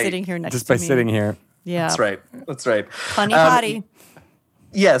Just by sitting here next just to by me. sitting here. Yeah. That's right. Punny potty.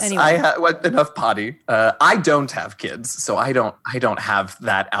 Yes, Anyway. I have enough potty. I don't have kids, so I don't have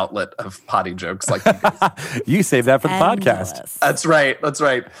that outlet of potty jokes like you guys. You saved that for the podcast. Endless. That's right.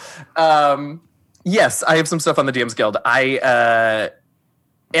 Yes, I have some stuff on the DMs Guild.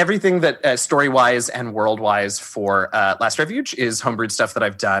 Everything that story-wise and world-wise for Last Refuge is homebrewed stuff that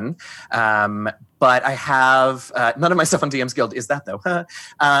I've done. But I have none of my stuff on DMs Guild is that, though.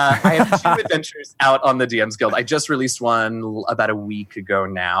 I have 2 adventures out on the DMs Guild. I just released one about a week ago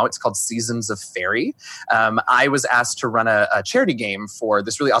now. It's called Seasons of Fairy. I was asked to run a charity game for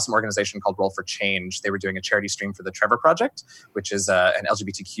this really awesome organization called Roll for Change. They were doing a charity stream for the Trevor Project, which is an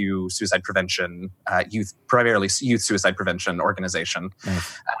LGBTQ suicide prevention, primarily youth suicide prevention organization.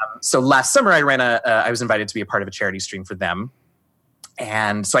 Nice. So last summer, I was invited to be a part of a charity stream for them.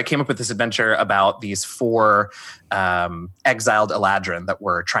 And so I came up with this adventure about these 4 exiled Eladrin that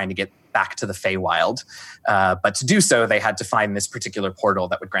were trying to get back to the Feywild. But to do so, they had to find this particular portal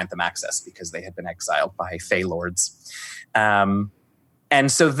that would grant them access because they had been exiled by Fey lords. And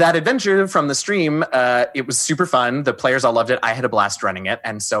so that adventure from the stream, it was super fun. The players all loved it. I had a blast running it.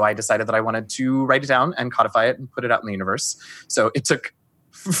 And so I decided that I wanted to write it down and codify it and put it out in the universe. So it took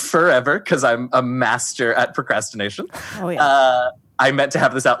forever because I'm a master at procrastination. Oh yeah. I meant to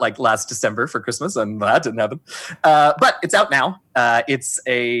have this out like last December for Christmas, and that didn't happen. But it's out now. I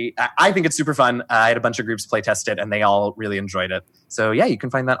think it's super fun. I had a bunch of groups play test it, and they all really enjoyed it. So yeah, you can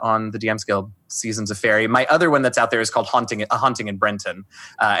find that on the DMs Guild Seasons of Fairy. My other one that's out there is called A Haunting in Brenton,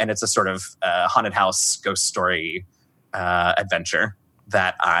 and it's a sort of haunted house ghost story adventure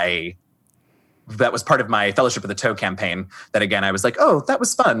that was part of my Fellowship of the Toe campaign. That again, I was like, oh, that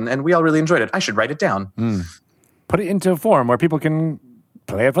was fun, and we all really enjoyed it. I should write it down. Put it into a form where people can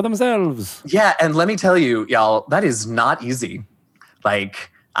play it for themselves. Yeah, and let me tell you, y'all, that is not easy.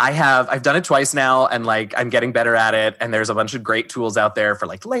 Like, I've done it twice now, and like I'm getting better at it, and there's a bunch of great tools out there for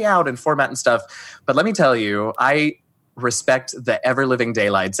like layout and format and stuff. But let me tell you, respect the ever living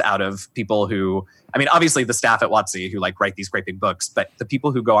daylights out of people who, I mean, obviously the staff at WotC who like write these great big books, but the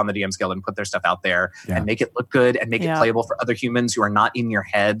people who go on the DM's Guild and put their stuff out there and make it look good and make it playable for other humans who are not in your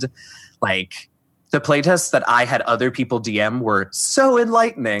head. Like the playtests that I had other people DM were so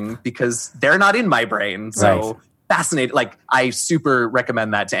enlightening because they're not in my brain. So fascinating. Like I super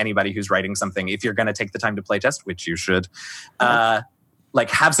recommend that to anybody who's writing something. If you're going to take the time to playtest, which you should, like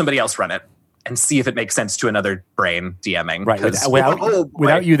have somebody else run it and see if it makes sense to another brain DMing. Right.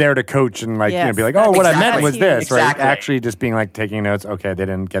 Without you there to coach and like, be like, oh, what I meant was this, right? Actually just being like taking notes. Okay, they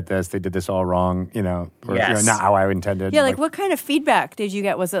didn't get this. They did this all wrong, or not how I intended. Yeah, like what kind of feedback did you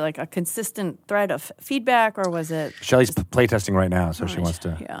get? Was it like a consistent thread of feedback or was it? Shelley's playtesting right now, so she wants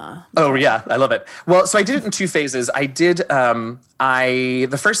to. Yeah. Oh, yeah. I love it. Well, so I did it in 2 phases. I did,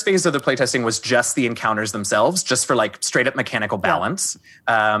 the first phase of the playtesting was just the encounters themselves, just for like straight up mechanical balance.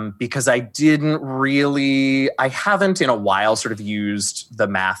 Because I haven't in a while sort of used the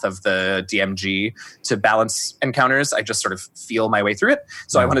math of the DMG to balance encounters. I just sort of feel my way through it.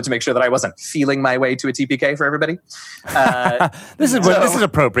 So I wanted to make sure that I wasn't feeling my way to a TPK for everybody. This is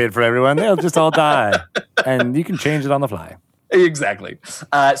appropriate for everyone. They'll just all die. And you can change it on the fly. Exactly.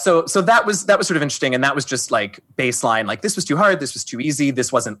 So that was sort of interesting, and that was just like baseline. Like this was too hard. This was too easy.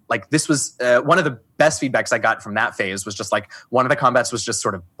 This wasn't like this was one of the best feedbacks I got from that phase was just like one of the combats was just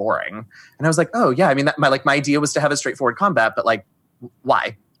sort of boring, and I was like, oh yeah. I mean, my idea was to have a straightforward combat, but like,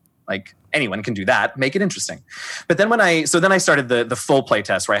 why? Like anyone can do that. Make it interesting. But then then I started the full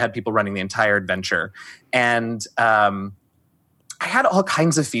playtest where I had people running the entire adventure, and I had all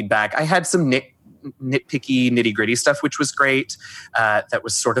kinds of feedback. I had some nitpicky, nitty-gritty stuff, which was great. That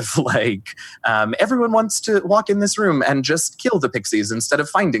was sort of like, everyone wants to walk in this room and just kill the pixies instead of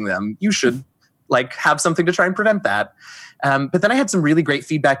finding them. You should like have something to try and prevent that. But then I had some really great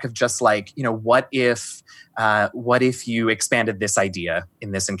feedback of just like, what if you expanded this idea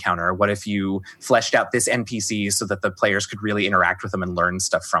in this encounter? What if you fleshed out this NPC so that the players could really interact with them and learn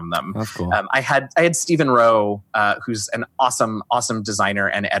stuff from them? That's cool. I had Stephen Rowe, who's an awesome designer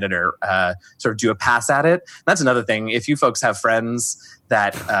and editor, sort of do a pass at it. That's another thing. If you folks have friends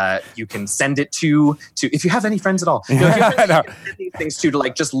that you can send it to if you have any friends at all, if you have friends, you can send these things to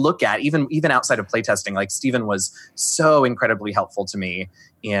like just look at, even outside of playtesting. Like Stephen was so incredibly helpful to me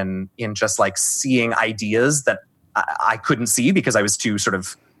in just like seeing ideas that I couldn't see because I was too sort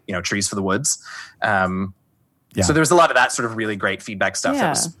of trees for the woods. So there was a lot of that sort of really great feedback stuff.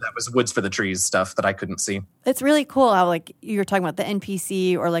 Yeah. That was woods for the trees stuff that I couldn't see. It's really cool how like you're talking about the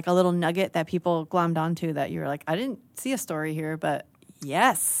NPC or like a little nugget that people glommed onto that you're like, I didn't see a story here, but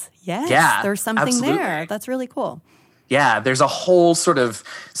yes, there's something absolutely there. That's really cool. Yeah, there's a whole sort of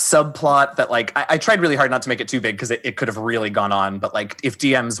subplot that like I tried really hard not to make it too big because it could have really gone on. But like if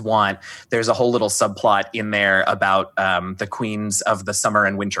DMs want, there's a whole little subplot in there about the queens of the summer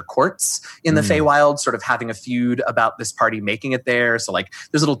and winter courts in the Feywild sort of having a feud about this party making it there. So like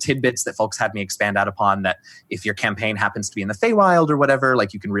there's little tidbits that folks had me expand out upon that if your campaign happens to be in the Feywild or whatever,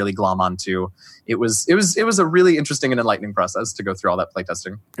 like you can really glom onto. It was a really interesting and enlightening process to go through all that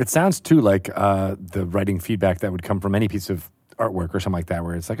playtesting. It sounds too like the writing feedback that would come from any piece of artwork or something like that,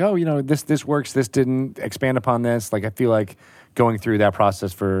 where it's like, oh, this works, this didn't expand upon this. Like I feel like going through that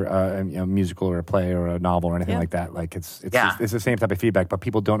process for a musical or a play or a novel or anything like that. Like it's the same type of feedback, but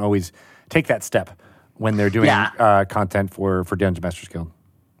people don't always take that step when they're doing content for Dungeon Masters Guild.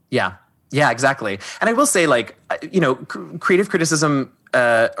 Yeah, exactly. And I will say, like, creative criticism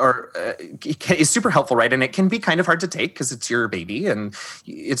is super helpful, right? And it can be kind of hard to take because it's your baby, and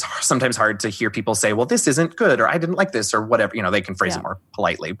it's sometimes hard to hear people say, well, this isn't good, or I didn't like this, or whatever. They can phrase it more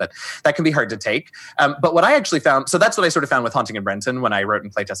politely, but that can be hard to take. But what I actually found, so that's what I sort of found with Haunting in Brenton when I wrote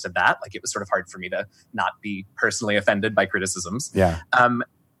and playtested that. Like, it was sort of hard for me to not be personally offended by criticisms. Yeah.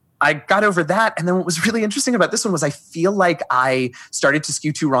 I got over that. And then what was really interesting about this one was I feel like I started to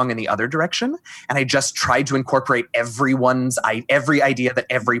skew too wrong in the other direction. And I just tried to incorporate every idea that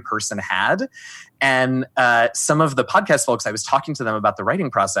every person had. And some of the podcast folks, I was talking to them about the writing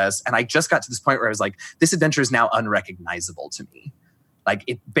process. And I just got to this point where I was like, this adventure is now unrecognizable to me. Like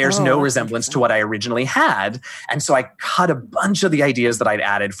it bears no resemblance to what I originally had. And so I cut a bunch of the ideas that I'd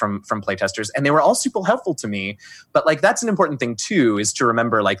added from playtesters, and they were all super helpful to me. But like, that's an important thing too, is to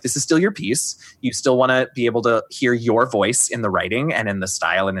remember, like, this is still your piece. You still want to be able to hear your voice in the writing and in the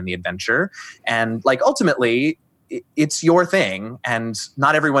style and in the adventure. And like, ultimately, it's your thing, and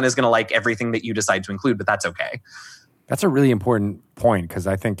not everyone is going to like everything that you decide to include, but that's okay. That's a really important point, because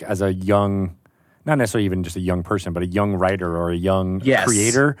I think as a young, not necessarily even just a young person, but a young writer or a young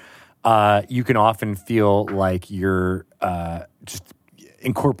creator, you can often feel like you're just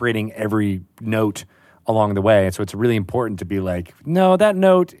incorporating every note along the way. So it's really important to be like, no, that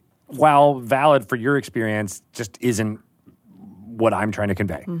note, while valid for your experience, just isn't what I'm trying to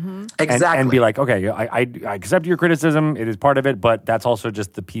convey. Exactly. And be like, okay, I accept your criticism. It is part of it, but that's also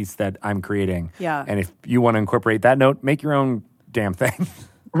just the piece that I'm creating. Yeah. And if you want to incorporate that note, make your own damn thing.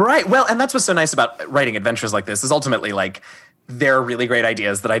 Right. Well, and that's what's so nice about writing adventures like this is ultimately like there are really great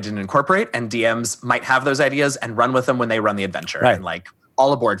ideas that I didn't incorporate, and DMs might have those ideas and run with them when they run the adventure. Right. And like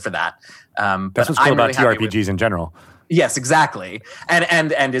all aboard for that. That's what's cool about TRPGs in general. Yes, exactly.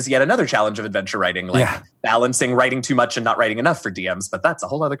 And is yet another challenge of adventure writing, like balancing writing too much and not writing enough for DMs. But that's a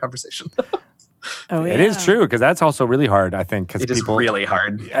whole other conversation. Oh, yeah. It is true, because that's also really hard, I think. Because It is really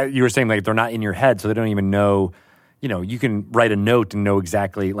hard. You were saying like they're not in your head, so they don't even know. You know, you can write a note and know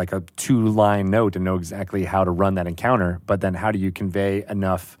exactly, like a 2-line note, and know exactly how to run that encounter. But then how do you convey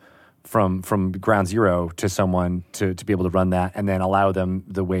enough from ground zero to someone to be able to run that, and then allow them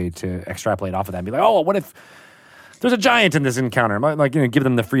the way to extrapolate off of that and be like, oh, what if there's a giant in this encounter? Like, you know, give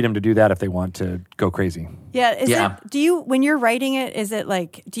them the freedom to do that if they want to go crazy. Yeah. Do you, when you're writing it, is it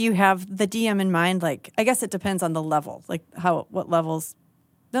like, do you have the DM in mind? Like, I guess it depends on the level, like what levels.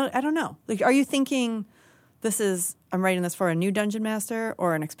 No, I don't know. Like, are you thinking I'm writing this for a new dungeon master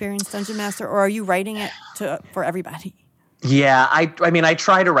or an experienced dungeon master, or are you writing it for everybody? Yeah, I mean, I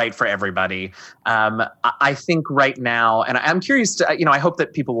try to write for everybody. I think right now, and I'm curious to, I hope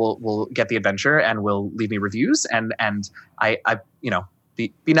that people will get the adventure and will leave me reviews, and I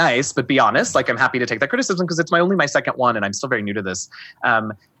be nice, but be honest. Like, I'm happy to take that criticism because it's only my second one, and I'm still very new to this.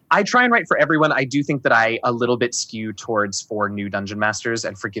 I try and write for everyone. I do think that I a little bit skew towards for new dungeon masters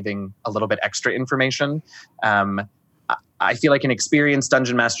and for giving a little bit extra information. I feel like an experienced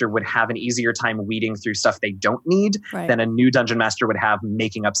dungeon master would have an easier time weeding through stuff they don't need than a new dungeon master would have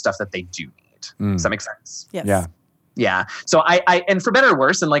making up stuff that they do need. Does that make sense? Yes. Yeah. Yeah. So I and for better or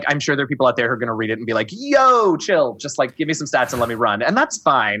worse, and like I'm sure there are people out there who are going to read it and be like, yo, chill, just like give me some stats and let me run. And that's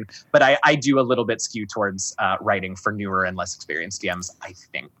fine. But I do a little bit skew towards writing for newer and less experienced DMs, I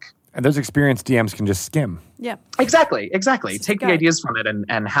think. And those experienced DMs can just skim. Yeah. Exactly. Take the ideas from it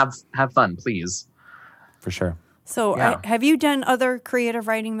and have fun, please. For sure. So have you done other creative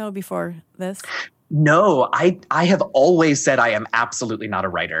writing, though, before this? No, I have always said I am absolutely not a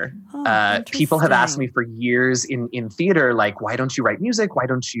writer. People have asked me for years in theater, like, why don't you write music? Why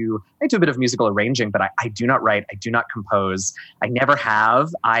don't you? I do a bit of musical arranging, but I do not write. I do not compose. I never have.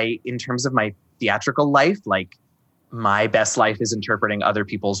 In terms of my theatrical life, like my best life is interpreting other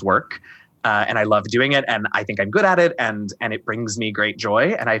people's work. And I love doing it. And I think I'm good at it. And it brings me great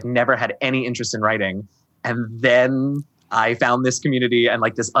joy. And I've never had any interest in writing. And then I found this community and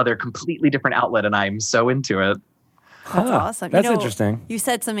like this other completely different outlet, and I'm so into it. That's awesome. That's interesting. You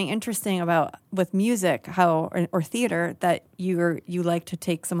said something interesting about with music, or theater, that you like to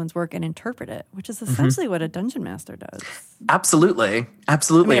take someone's work and interpret it, which is essentially what a dungeon master does. Absolutely. I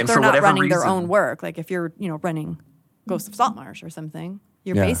mean, if And they're for not whatever running reason, their own work, like if you're running Ghost of Saltmarsh or something,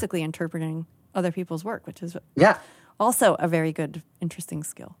 you're basically interpreting other people's work, which is also a very good, interesting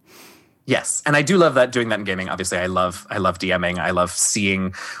skill. Yes, and I do love doing that in gaming. Obviously, I love DMing. I love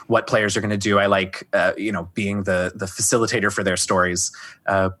seeing what players are going to do. I like being the facilitator for their stories.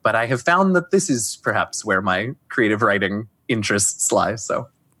 But I have found that this is perhaps where my creative writing interests lie. So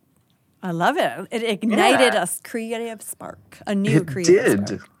I love it. It ignited a creative spark, a new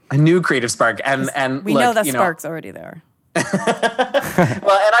creative spark, and we know the spark's already there.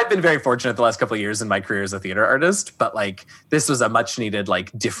 Well, and I've been very fortunate the last couple of years in my career as a theater artist, but like this was a much needed,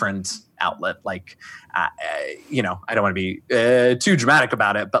 like different outlet. Like, I don't want to be too dramatic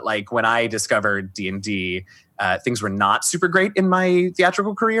about it, but like when I discovered D&D, things were not super great in my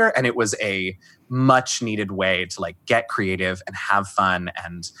theatrical career, and it was a much needed way to like get creative and have fun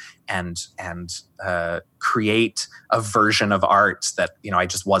and create a version of art that I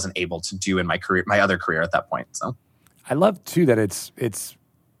just wasn't able to do in my other career at that point. So. I love too that it's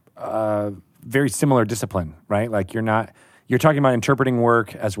very similar discipline, right? Like you're talking about interpreting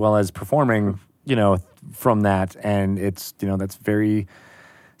work as well as performing, from that, and it's that's very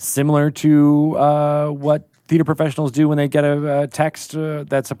similar to what theater professionals do when they get a text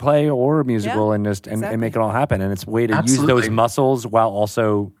that's a play or a musical, and make it all happen. And it's a way to use those muscles while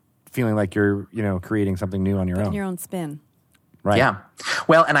also feeling like you're creating something new on your own. Your own spin, right? Yeah.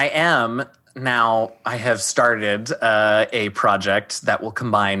 Well, and I have started a project that will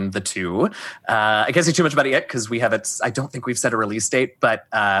combine the two. I can't say too much about it yet because I don't think we've set a release date, but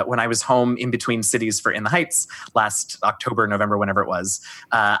when I was home in between cities for In the Heights last October, November, whenever it was,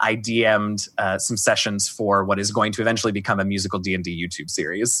 I DM'd some sessions for what is going to eventually become a musical D&D YouTube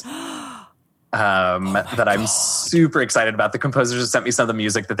series. that I'm super excited about. The composers just sent me some of the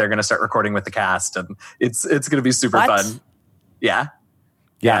music that they're going to start recording with the cast, and it's going to be super What? fun. Yeah.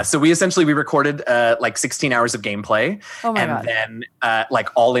 Yeah, so we recorded like 16 hours of gameplay, Oh my and God. then like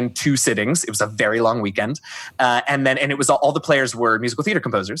all in 2 sittings. It was a very long weekend, and it was all the players were musical theater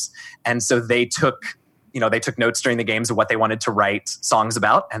composers, and so they took notes during the games of what they wanted to write songs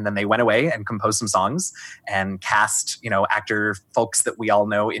about, and then they went away and composed some songs and cast actor folks that we all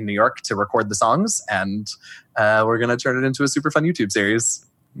know in New York to record the songs, and we're gonna turn it into a super fun YouTube series.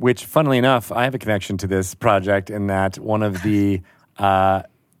 Which, funnily enough, I have a connection to this project in that one of the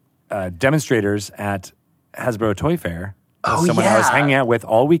demonstrators at Hasbro Toy Fair. Someone I was hanging out with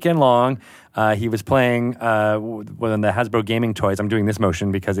all weekend long. He was playing one of the Hasbro gaming toys. I'm doing this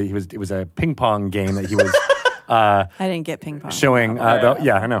motion because it was a ping pong game that he was I didn't get ping pong. showing.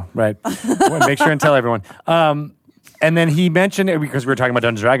 Yeah, I know, right? Make sure and tell everyone. And then he mentioned it because we were talking about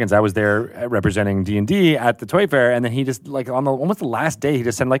Dungeons & Dragons. I was there representing D&D at the Toy Fair, and then he just like on almost the last day, he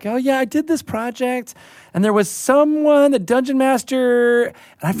just said like, "Oh yeah, I did this project, and there was someone, the Dungeon Master, and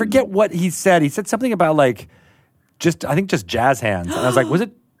I forget what he said. He said something about like just jazz hands, and I was like, was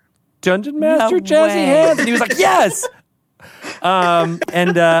it Dungeon Master Jazzy way. Hands? And he was like, yes.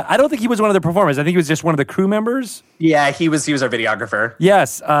 I don't think he was one of the performers. I think he was just one of the crew members. Yeah, he was our videographer.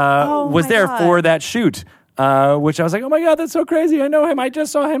 Yes, was my there God. for that shoot. Which I was like, oh my God, that's so crazy. I know him. I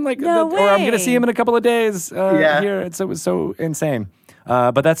just saw him or I'm going to see him in a couple of days here. It was so insane.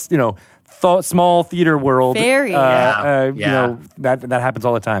 But that's, small theater world. Very. That happens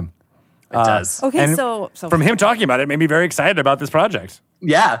all the time. It does. Okay, And so from him talking about it made me very excited about this project.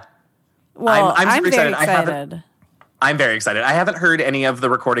 Yeah. well, I'm super very excited. excited. I'm very excited. I haven't heard any of the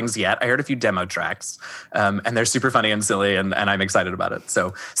recordings yet. I heard a few demo tracks, and they're super funny and silly, and I'm excited about it.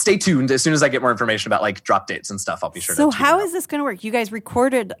 So stay tuned. As soon as I get more information about like drop dates and stuff, I'll be sure to So tweet how it out. is this going to work? You guys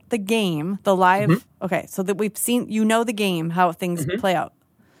recorded the game, the live. Mm-hmm. Okay, so that we've seen, the game, how things play out.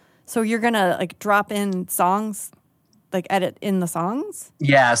 So you're going to like drop in songs, like edit in the songs?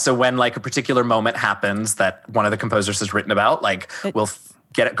 Yeah, so when like a particular moment happens that one of the composers has written about, like we'll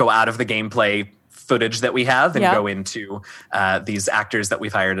go out of the gameplay footage that we have and Yeah. go into these actors that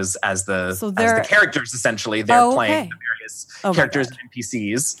we've hired as the they're- characters. Essentially, they're Oh, playing okay. the various my characters God. and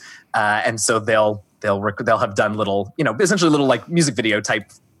NPCs, and so they'll have done little, essentially little like music video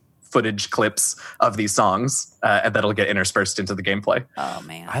type footage clips of these songs, and that'll get interspersed into the gameplay. Oh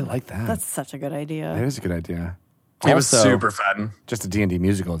man, I like that. that's such a good idea. That is a good idea. It was Also, super fun. Just a D&D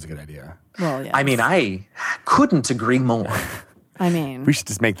musical is a good idea. Well, yeah. I mean, I couldn't agree more. We should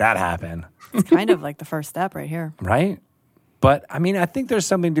just make that happen. it's kind of like the first step right here. Right? But I mean, I think there's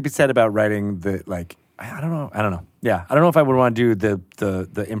something to be said about writing the like. I don't know. Yeah, I don't know if I would want to do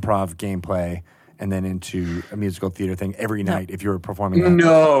the improv gameplay and then into a musical theater thing every night if you were performing that.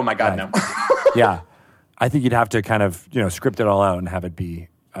 No, my God, no. Yeah, I think you'd have to kind of script it all out and have it be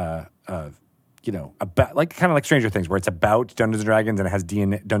about like kind of like Stranger Things, where it's about Dungeons and Dragons and it has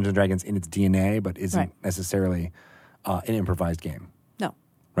Dungeons and Dragons in its DNA, but isn't Right. necessarily an improvised game. No,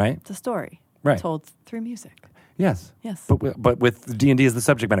 Right? it's a story Right. told through music. Yes. Yes. But with D&D as the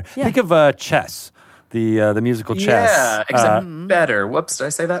subject matter. Yeah. Think of chess, the musical chess. Yeah, except better. Whoops, did I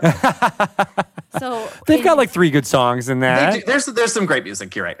say that? So They've got like 3 good songs in that. There's some great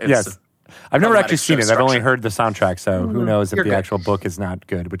music. You're right. It's Yes. I've never actually problematic seen it. show I've only structure. heard the soundtrack, so who knows if You're the good. actual book is not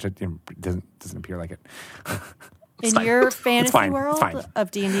good, which doesn't appear like it. in fine. your fantasy fine. It's world fine. of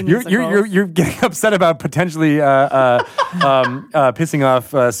D&D You're musicals, you're getting upset about potentially pissing off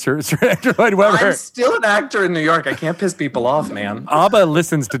Sir Andrew Lloyd Webber. I'm still an actor in New York. I can't piss people off, man. Abba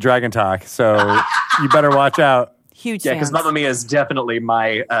listens to Dragon Talk, so you better watch out. huge Yeah, because fans. Mamma Mia is definitely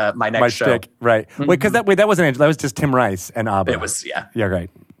my next My show. shtick, right? Because that wasn't Angela. That was just Tim Rice and Abba. It was, yeah. Yeah, right.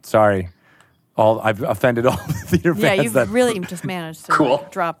 Sorry. I've offended all the theater Yeah, fans. you've that, really just managed to Cool.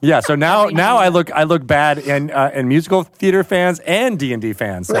 like, drop. yeah. So now every I name. look bad in musical theater fans and D&D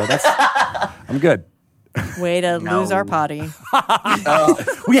fans. So that's I'm good. Way to No. lose our potty.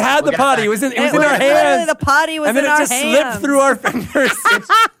 We had the get potty. that. It was in our Literally, hands. The potty was And then in it our just hands. slipped through our fingers.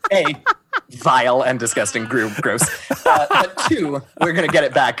 A, vile and disgusting gross. But 2, we're going to get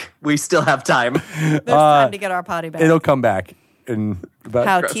it back. We still have time. There's time to get our potty back. It'll come back. And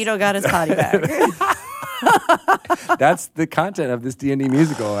How gross. Tito got his potty back. that's the content of this D&D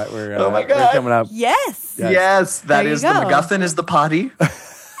musical that we're, Oh my we're God. coming up. Yes. Yes, that There you is the go. MacGuffin is the potty.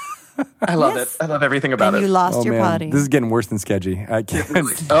 I love Yes. it. I love everything about And you it. lost Oh your man, potty. this is getting worse than Sketchy. I can't.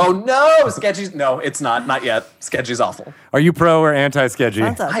 Oh no, Sketchy's no, it's not yet. Sketchy's awful. Are you pro or anti-Sketchy?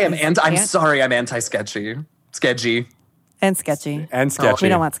 Sounds like I am he's I'm sorry, I'm anti-sketchy. Sketchy. And sketchy. And Sketchy. We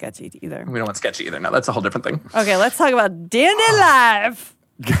don't want sketchy either. We don't want sketchy either. No, that's a whole different thing. Okay, let's talk about D&D Live.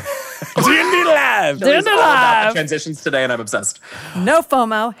 D&D Live. It's all about the transitions today, and I'm obsessed. No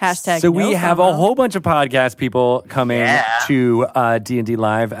FOMO. Hashtag So no we have FOMO. a whole bunch of podcast people coming Yeah. to D&D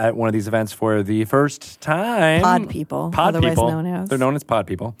Live at one of these events for the first time. Pod people, Pod otherwise people. known as. They're known as pod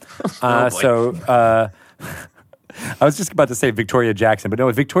people. boy. I was just about to say Victoria Jackson, but no,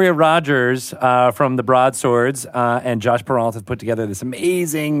 it's Victoria Rogers from the Broadswords and Josh Peralta have put together this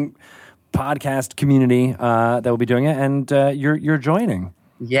amazing podcast community that will be doing it, and you're joining.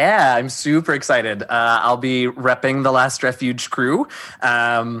 Yeah, I'm super excited. I'll be repping the Last Refuge crew.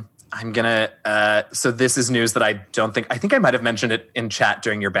 I'm gonna. So this is news that I think I might have mentioned it in chat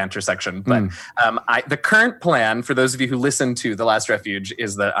during your banter section. But the current plan for those of you who listen to the Last Refuge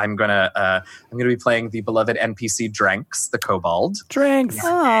is that I'm gonna be playing the beloved NPC Dranks, the Kobold. Drinks.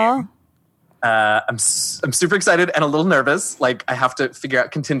 Aw. I'm super excited and a little nervous. Like I have to figure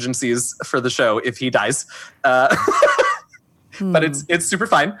out contingencies for the show if he dies. But it's super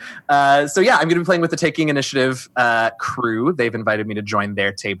fine. So yeah, I'm going to be playing with the Taking Initiative crew. They've invited me to join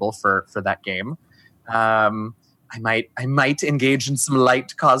their table for that game. I might engage in some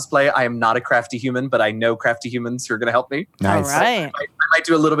light cosplay. I am not a crafty human, but I know crafty humans who are going to help me. Nice. All right. I might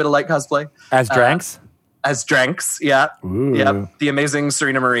do a little bit of light cosplay. As Dranks? As Dranks, yeah. Ooh. Yep. The amazing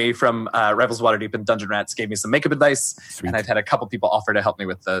Serena Marie from Revels Waterdeep and Dungeon Rats gave me some makeup advice. Sweet. And I've had a couple people offer to help me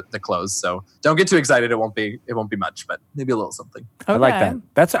with the clothes. So don't get too excited. It won't be much, but maybe a little something. I like Okay. that.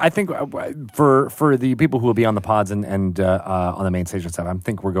 That's I think for the people who will be on the pods and on the main stage and stuff. I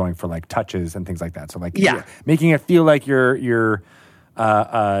think we're going for like touches and things like that. So like Yeah. making it feel like you're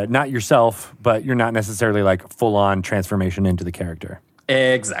not yourself, but you're not necessarily like full on transformation into the character.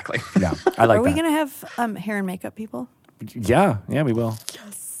 Exactly. Yeah, I like Are we that. going to have hair and makeup people? Yeah, we will.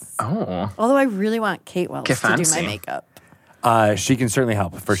 Oh. Although I really want Kate Wells Get to do my fancy. makeup. She can certainly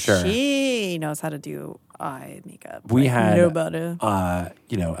help for sure. She knows how to do eye makeup. We like had nobody.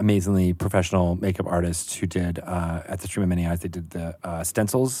 amazingly professional makeup artists who did at the Stream of Many Eyes. They did the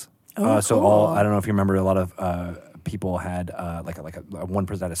stencils. So cool. I don't know if you remember, a lot of people had like a one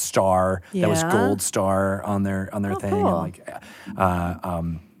person had a star that was Yeah. gold star on their thing. cool.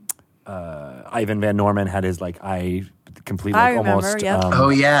 And Ivan Van Norman had his like eye completely I remember, almost yep. Oh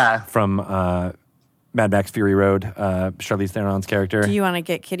yeah. from Mad Max Fury Road, Charlize Theron's character. Do you want to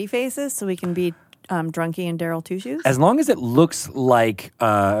get kitty faces so we can be Drunky and Daryl Two Shoes? As long as it looks like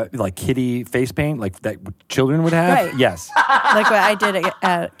kitty face paint, like that children would have. Right. Yes. Like what I did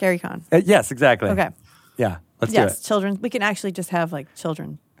at Gary Con. Yes, exactly. Okay. Yeah. Let's Yes, do children. We can actually just have like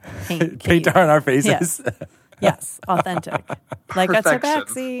children paint. it. Paint on our faces. Yes. Yes, authentic. Like a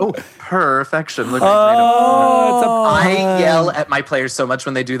tabaxi. Oh, perfection. Look, Oh, I yell at my players so much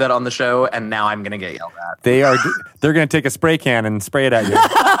when they do that on the show, and now I'm going to get yelled at. they're going to take a spray can and spray it at you.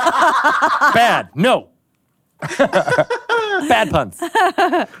 Bad. No. Bad puns.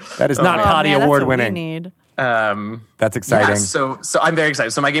 That is not Oh, Potty man, that's Award what we winning. need. That's exciting. Yeah, so I'm very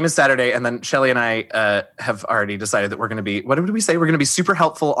excited. So my game is Saturday, and then Shelly and I have already decided that we're going to be. What did we say? We're going to be super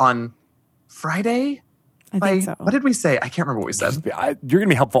helpful on Friday. I think so. What did we say? I can't remember what we said. You're going to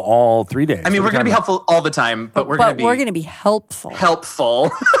be helpful all 3 days. I mean, What we're are going to you be talking helpful all the time, but we're going to be helpful. helpful.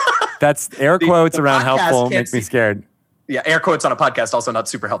 about? That's air quotes the around podcast helpful can't make me see- scared. Yeah, air quotes on a podcast, also not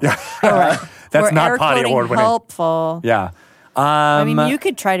super helpful. All right. That's We're not air Potty quoting Award winning. helpful. Yeah. I mean, you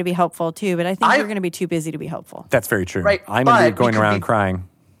could try to be helpful too, but I think you're going to be too busy to be helpful. That's very true. Right, I'm going to but be going we could around be- crying.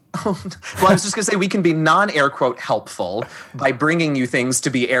 Well, I was just going to say we can be non-air quote helpful by bringing you things to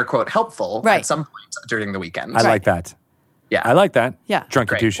be air quote helpful Right. at some point during the weekend. I like that. Yeah. I like that. Yeah. Drunky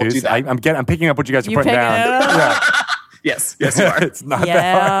Great. Two We'll do Shoes. that. I'm picking up what you guys are You putting picking down. it up? Yeah. Yes, you are. It's not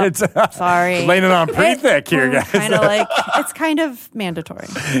Yeah. that hard. Sorry. Laying it on pretty thick here, guys. It's kind of mandatory.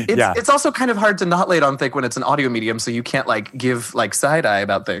 Yeah. It's also kind of hard to not lay it on thick when it's an audio medium, so you can't like give like side eye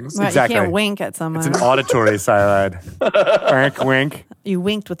about things. Right, Exactly. You can't wink at someone. It's an auditory side. Wink, wink. You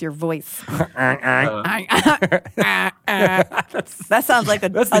winked with your voice. Uh, That sounds like a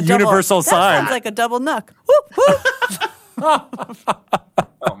That's the a double, universal that sign. sounds like a double knuck. Whoop, whoop.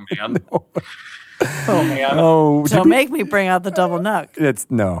 Oh man. Oh man. Oh, Don't make me bring out the double knuck.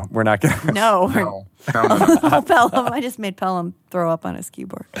 no, we're not going to. No. No. Pelham. I just made Pelham throw up on his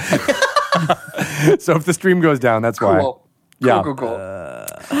keyboard. So if the stream goes down, that's why. Cool. Yeah. Cool.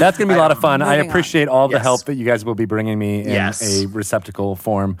 That's going to be a lot of fun. I Moving appreciate all the Yes. help that you guys will be bringing me in Yes. a receptacle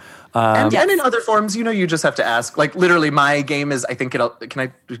form. And in other forms, you just have to ask. Like literally, my game is. I think it'll. Can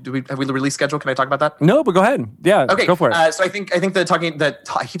I? Have we the release schedule? Can I talk about that? No, but go ahead. I go for it. So I think I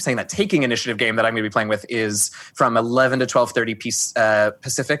keep saying that Taking Initiative game that I'm going to be playing with is from 11 to 12:30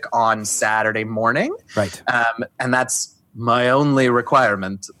 Pacific on Saturday morning. Right. And that's my only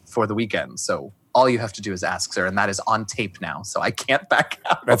requirement for the weekend. So all you have to do is ask, sir, and that is on tape now, so I can't back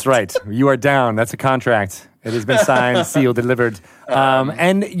out. That's right. You are down. That's a contract. It has been signed, sealed, delivered.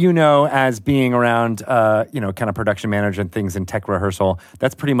 And as being around, kind of production manager and things in tech rehearsal,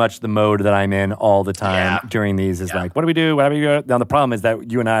 that's pretty much the mode that I'm in all the time during these. Is like, what do we do? What do we do? Now the problem is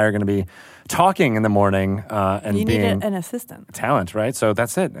that you and I are going to be talking in the morning and you being need an assistant. talent, right? So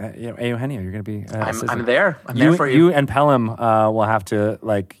that's it. Eugenio, you're going to be. I'm there. I'm there for you. You and Pelham will have to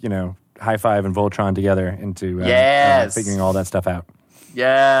high five and Voltron together into figuring all that stuff out.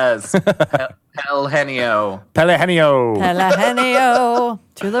 Yes. Pelhenio. Pelehenio. Pelahenio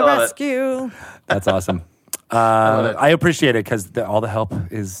to the Love it. rescue. That's awesome. love it. I appreciate it because all the help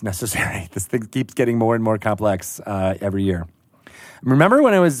is necessary. This thing keeps getting more and more complex every year. Remember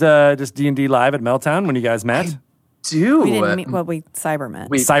when it was just D&D live at Meltdown when you guys met? Do We didn't meet. Well, we cyber met.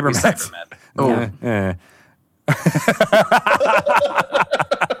 We Cybermet. Oh, Yeah.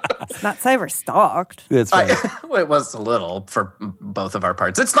 It's not cyber stalked. That's right. it was a little for both of our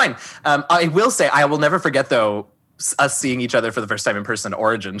parts. It's fine. I will say, I will never forget though us seeing each other for the first time in person.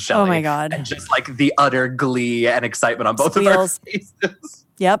 Origin, Shelley. Oh my God. And just like the utter glee and excitement on both of our Squeals. faces.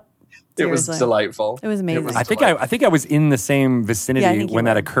 Yep. It was Seriously. delightful. It was amazing. I think I was in the same vicinity Yeah, I think you when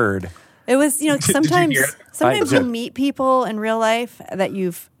that were. occurred. It was, Did you sometimes hear it? sometimes I you did. meet people in real life that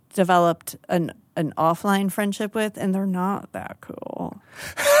you've developed an offline friendship with, and they're not that cool.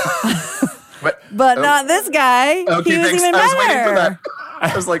 But not this guy. Okay, he was thanks. even I was waiting for better.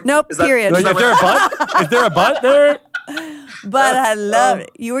 that. I was like, Nope, is that- period. Is there a butt? Is there a butt there? But I loved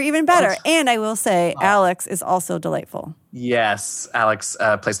it. You were even better. And I will say, Alex is also delightful. Yes, Alex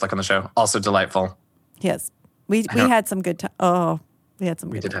plays Luck on the show. Also delightful. Yes. We had some good time. Oh, we had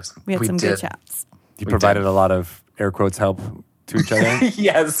some good did have some- We had we some did. good chats. You provided a lot of air quotes help to each other.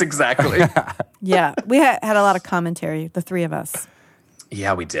 Yes, exactly. Yeah. We had a lot of commentary, the three of us.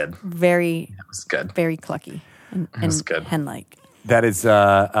 Yeah, we did. Very, It was good. very clucky and was good. hen-like. That is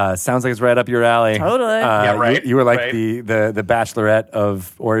sounds like it's right up your alley. Totally. Yeah, right, You were like right. the Bachelorette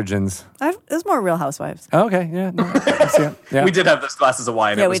of Origins. It was more Real Housewives. Oh, okay, yeah, no, I see it. Yeah. We did have those glasses of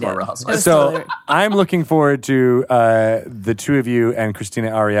wine. Yeah, it was we more did. Real It was Housewives. So totally- I'm looking forward to the two of you and Christina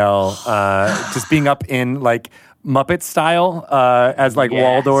Ariel just being up in like Muppet style as like Yes.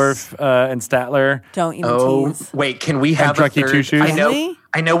 Waldorf and Statler. Don't even Oh, tease. wait, can we have a Drunky third? Two Shoes? Really?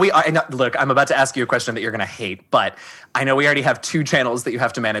 Look, I'm about to ask you a question that you're going to hate, but I know we already have 2 channels that you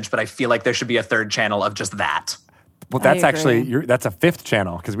have to manage, but I feel like there should be a 3rd channel of just that. Well, that's I actually agree. that's a 5th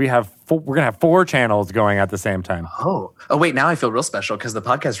channel because we're gonna have 4 channels going at the same time. Oh, wait, now I feel real special because the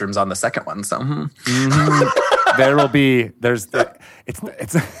podcast room's on the second one. So There will be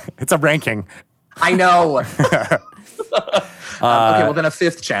it's a ranking. I know. Okay, well then a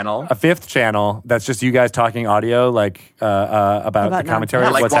 5th channel. A 5th channel that's just you guys talking audio, like about the commentary, nonsense.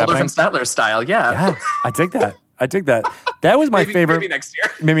 of Like what's Waldorf happening. and Statler style, yeah. Yeah, I dig that. That was my maybe, favorite. Maybe next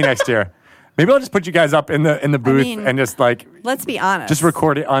year. Maybe next year. Maybe I'll just put you guys up in the booth mean, and just like Let's be honest. just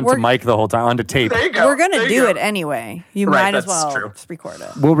record it onto We're- mic the whole time, onto tape. There you go. We're going There to you do go. it anyway. You Right, might as that's well true. just record it.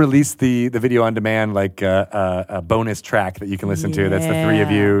 We'll release the video on demand, like a bonus track that you can listen to. That's the 3 of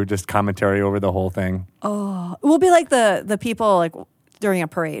Yeah. you, just commentary over the whole thing. We'll be like the people like during a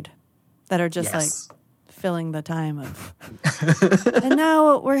parade that are just Yes. like filling the time of. And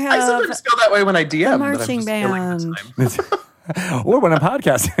now we I have sometimes feel that way when I DM. that I'm marching just filling the band. time. Or when I'm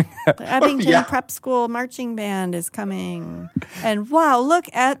podcasting. the Abington Yeah. Prep School marching band is coming. And wow, look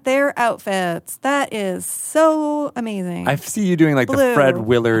at their outfits. That is so amazing. I see you doing like the Blue. Fred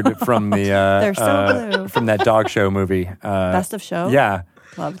Willard from the They're so blue. from that dog show movie. Best of show? Yeah,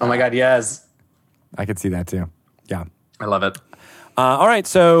 Love Oh my that. God, yes. I could see that too. Yeah. I love it. All right,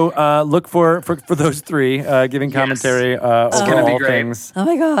 so look for those 3 giving commentary over gonna be all great. things. Oh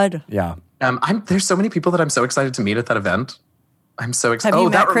my God. Yeah. There's so many people that I'm so excited to meet at that event. I'm so excited. Have you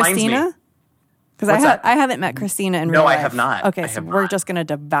met that reminds Christina? me. Because What's that? I haven't met Christina in No, real I life. have not. Okay, I so have we're not. just going to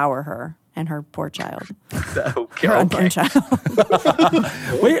devour her and her poor child. Okay, Her unborn okay. child.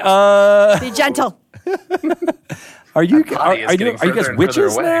 Wait, Be gentle. are you body is are you getting guys further and further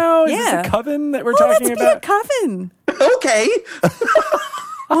witches away. now? Is Yeah. this a coven that we're Well, let's talking be a about? coven. Okay.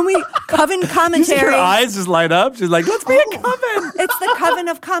 When we coven You see commentary. her eyes just light up. She's like, "Let's be a coven." It's the coven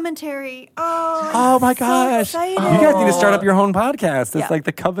of commentary. Oh my gosh! excited. You guys need to start up your own podcast. It's Yeah. like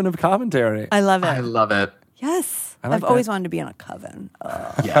the coven of commentary. I love I it. love it. Yes. I like I've always that. wanted to be in a coven.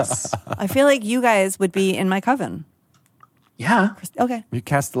 Yes. I feel like you guys would be in my coven. Yeah. Okay. You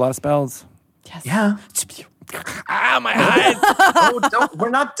cast a lot of spells. Yes. Yeah. Ah, my eyes! We're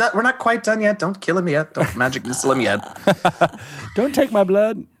not done. We're not quite done yet. Don't kill him yet. Don't magic missile him yet. Don't take my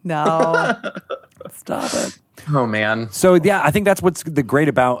blood. No. Stop it. Oh man. So yeah, I think that's what's the great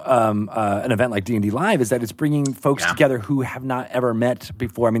about an event like D&D Live is that it's bringing folks together who have not ever met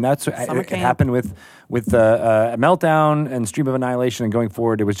before. I mean, that's it happened with Meltdown and Stream of Annihilation, and going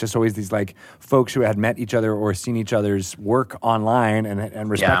forward, it was just always these like folks who had met each other or seen each other's work online and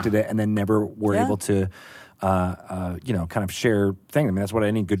respected it, and then never were able to. Kind of share things. I mean, that's what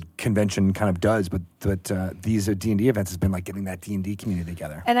any good convention kind of does. But these D&D events has been like getting that D&D community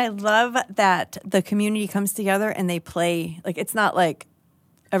together. And I love that the community comes together and they play. Like, it's not like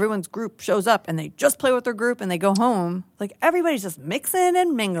everyone's group shows up and they just play with their group and they go home. Like, everybody's just mixing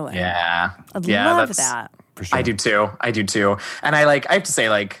and mingling. Yeah. I love that. For sure. I do too. And I have to say,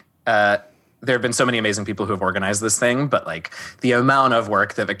 like, there have been so many amazing people who have organized this thing, but like the amount of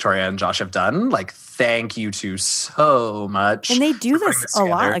work that Victoria and Josh have done, like, thank you to so much. And they do this a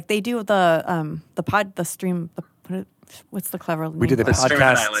lot. Like, they do the stream. What's the clever name? We did the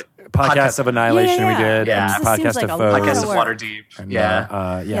podcast of Annihilation. We did Podcast of of Foes. Podcast of Waterdeep. And,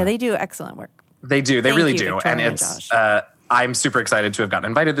 Yeah, they do excellent work. They do. They Thank really you, do. Victoria And and it's Josh. I'm super excited to have gotten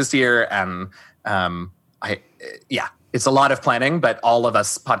invited this year, and it's a lot of planning, but all of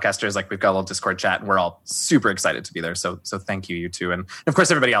us podcasters, like, we've got a little Discord chat and we're all super excited to be there. So thank you two. And of course,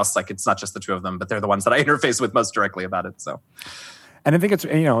 everybody else, like, it's not just the two of them, but they're the ones that I interface with most directly about it. So. And I think it's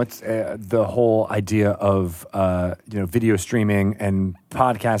the whole idea of video streaming and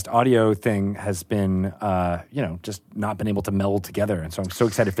podcast audio thing has been just not been able to meld together. And so I'm so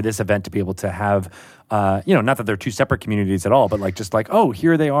excited for this event to be able to have not that they're two separate communities at all, but like just like, oh,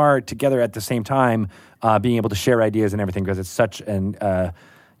 here they are together at the same time, being able to share ideas and everything, because it's such an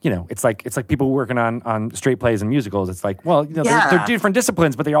it's like people working on straight plays and musicals. It's like, well, they're different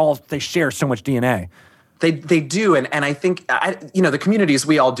disciplines, but they share so much DNA. They do, and I think the communities,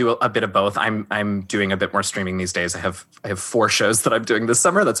 we all do a bit of both. I'm doing a bit more streaming these days. I have 4 shows that I'm doing this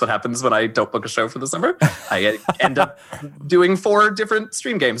summer. That's what happens when I don't book a show for the summer. I end up doing 4 different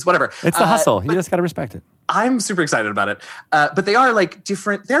stream games, whatever. It's the hustle. You just got to respect it. I'm super excited about it, but they are like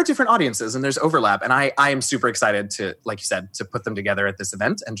different. There are different audiences, and there's overlap. And I am super excited to, like you said, to put them together at this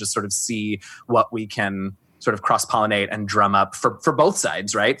event and just sort of see what we can sort of cross-pollinate and drum up for both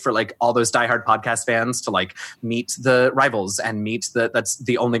sides, right? For like all those diehard podcast fans to like meet the rivals and that's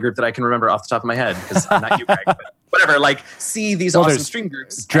the only group that I can remember off the top of my head, because I'm not you, Greg, but whatever, like, see these awesome stream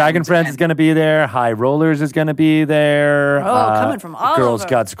groups. Dragon Friends is going to be there. High Rollers is going to be there. Coming from all Girls over.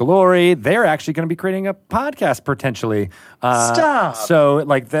 Guts Glory. They're actually going to be creating a podcast potentially. Stop. So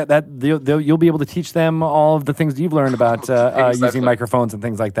like that you'll be able to teach them all of the things you've learned about using microphones and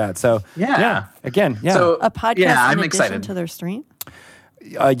things like that. So again. So A podcast I'm in addition excited to their stream?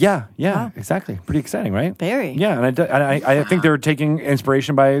 Exactly. Pretty exciting, right? Very. Yeah, and I think they're taking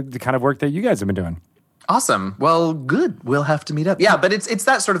inspiration by the kind of work that you guys have been doing. Awesome. Well, good. We'll have to meet up. Yeah, but it's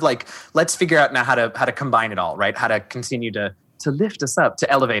that sort of like, let's figure out now how to combine it all, right? How to continue to lift us up, to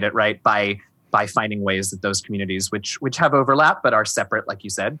elevate it, right? By finding ways that those communities, which have overlap but are separate, like you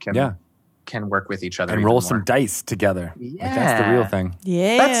said, can work with each other and roll some dice together. Yeah. Like, that's the real thing.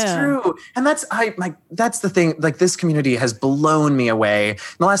 Yeah. That's true. And that's the thing. Like, this community has blown me away in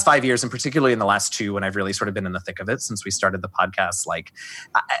the last 5 years, and particularly in the last 2, when I've really sort of been in the thick of it since we started the podcast. Like,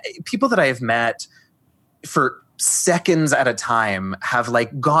 people that I have met for seconds at a time have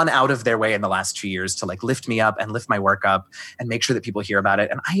like gone out of their way in the last 2 years to like lift me up and lift my work up and make sure that people hear about it.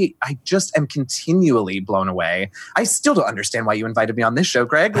 And I just am continually blown away. I still don't understand why you invited me on this show,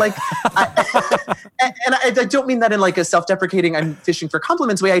 Greg. Like, I don't mean that in like a self-deprecating, I'm fishing for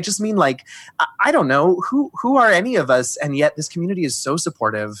compliments way. I just mean like, I don't know who are any of us, and yet this community is so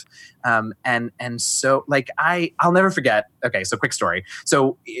supportive. And so like, I'll never forget. Okay. So quick story.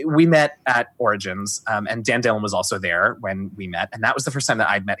 So we met at Origins, and Dan Dillon was also there when we met. And that was the first time that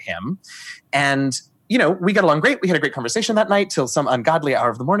I'd met him. And, we got along great. We had a great conversation that night till some ungodly hour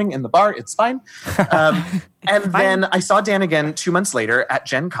of the morning in the bar. It's fine. And then I saw Dan again 2 months later at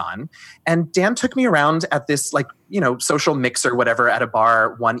Gen Con. And Dan took me around at this like, social mix or whatever at a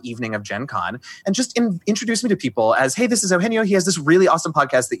bar one evening of Gen Con, and just introduced me to people as, hey, this is Eugenio. He has this really awesome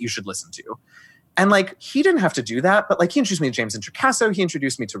podcast that you should listen to. And like, he didn't have to do that, but like, he introduced me to James Introcaso. He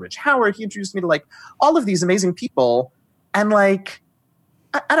introduced me to Rich Howard. He introduced me to like all of these amazing people. And like,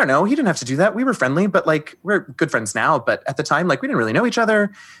 I don't know, he didn't have to do that. We were friendly, but like, we're good friends now. But at the time, like, we didn't really know each other.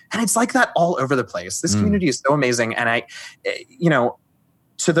 And it's like that all over the place. This community is so amazing. And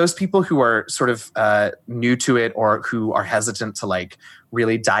to those people who are sort of new to it, or who are hesitant to like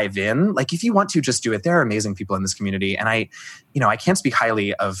really dive in, like, if you want to, just do it. There are amazing people in this community, and I can't speak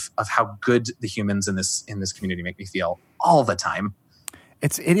highly of how good the humans in this community make me feel all the time.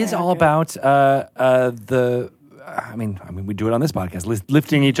 It is all about the I mean, we do it on this podcast,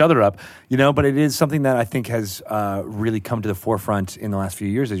 lifting each other up, but it is something that I think has really come to the forefront in the last few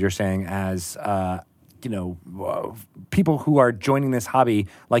years, as you're saying, as, people who are joining this hobby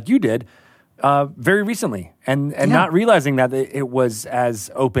like you did very recently and not realizing that it was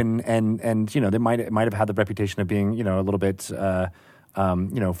as open and they might have had the reputation of being, a little bit,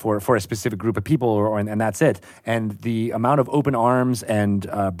 for a specific group of people and that's it. And the amount of open arms and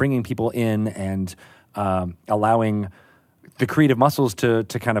bringing people in and allowing the creative muscles to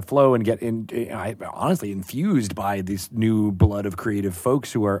kind of flow and get honestly infused by this new blood of creative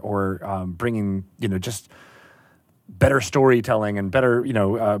folks who are bringing, just better storytelling and better,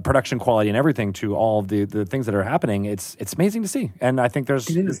 production quality and everything to all of the things that are happening. It's amazing to see. And I think you're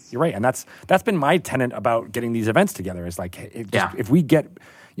right. And that's been my tenet about getting these events together is like, if we get,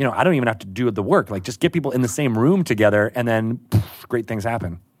 I don't even have to do the work, like just get people in the same room together and then great things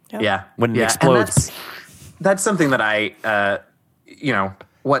happen. Yeah. When it explodes. That's something that I,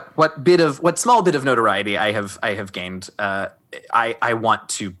 what small bit of notoriety I have gained, I want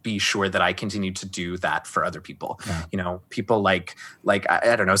to be sure that I continue to do that for other people. Yeah. People like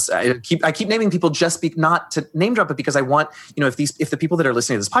I don't know. I keep naming people just not to name drop it because I want if the people that are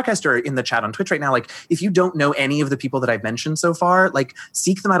listening to this podcast are in the chat on Twitch right now, like if you don't know any of the people that I've mentioned so far, like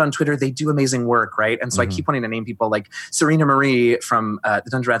seek them out on Twitter. They do amazing work, right? And so I keep wanting to name people like Serena Marie from the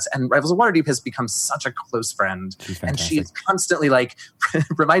Dungeon Rats and Rivals of Waterdeep has become such a close friend, and she is constantly like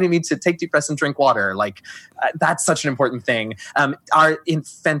reminding me to take deep breaths and drink water. Like that's such an important thing. Our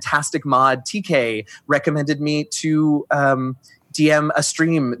fantastic mod TK recommended me to DM a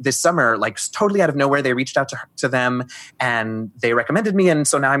stream this summer, like totally out of nowhere. They reached out to them and they recommended me, and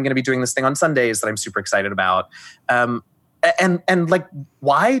so now I'm going to be doing this thing on Sundays that I'm super excited about. And like,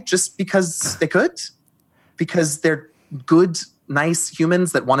 why? Just because they could? Because they're good, nice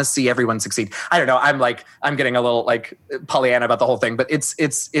humans that want to see everyone succeed. I don't know. I'm getting a little like Pollyanna about the whole thing, but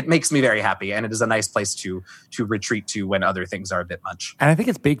it makes me very happy, and it is a nice place to retreat to when other things are a bit much. And I think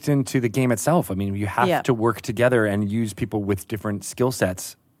it's baked into the game itself. I mean, you have to work together and use people with different skill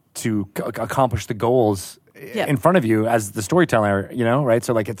sets to accomplish the goals in front of you as the storyteller, right?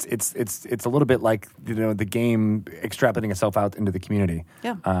 So like it's a little bit like, the game extrapolating itself out into the community,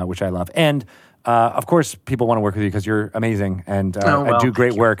 which I love. And of course, people want to work with you because you're amazing and do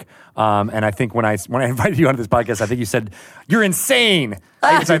great work. And I think when I invited you onto this podcast, I think you said you're insane.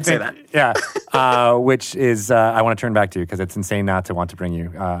 I did say that. Yeah, which is I want to turn back to because it's insane not to want to bring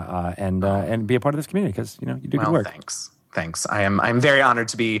you and be a part of this community because you do good work. Thanks. I'm very honored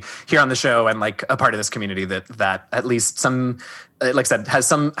to be here on the show and like a part of this community that at least some, like I said,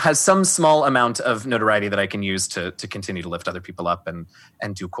 has some small amount of notoriety that I can use to continue to lift other people up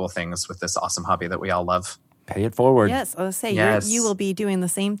and do cool things with this awesome hobby that we all love. Pay it forward. Yes, I was say you will be doing the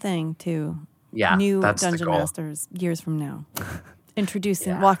same thing to new Dungeon Masters years from now.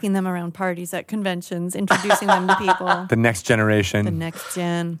 Introducing, walking them around parties at conventions, introducing them to people. The next generation. The next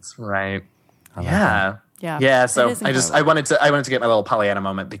gen. That's right. Yeah. Yeah. So I wanted to get my little Pollyanna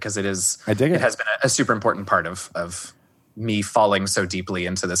moment because it has been a super important part of me falling so deeply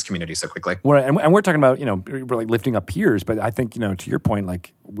into this community so quickly. And we're talking about, we're like lifting up peers, but I think, to your point,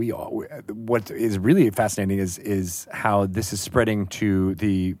 like what is really fascinating is how this is spreading to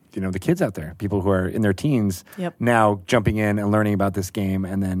the kids out there, people who are in their teens now jumping in and learning about this game.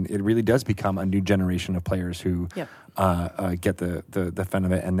 And then it really does become a new generation of players who get the fun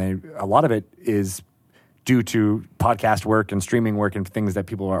of it. And a lot of it is due to podcast work and streaming work and things that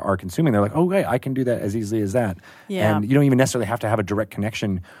people are consuming. They're like, oh, wait, I can do that as easily as that. Yeah. And you don't even necessarily have to have a direct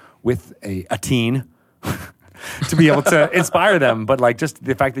connection with a teen to be able to inspire them. But like just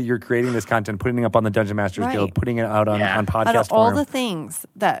the fact that you're creating this content, putting it up on the Dungeon Masters Guild, putting it out on podcast out of form. all the things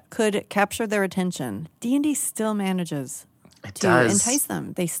that could capture their attention, D&D still manages to entice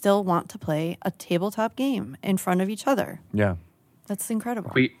them. They still want to play a tabletop game in front of each other. Yeah. That's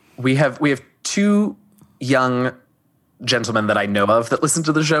incredible. We have two young gentlemen that I know of that listen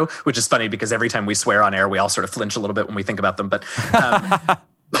to the show, which is funny because every time we swear on air, we all sort of flinch a little bit when we think about them. But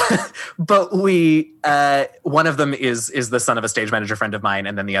but one of them is the son of a stage manager friend of mine,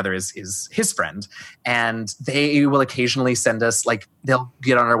 and then the other is his friend. And they will occasionally send us, like, they'll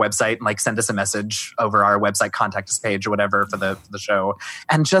get on our website and like send us a message over our website contact us page or whatever for the show.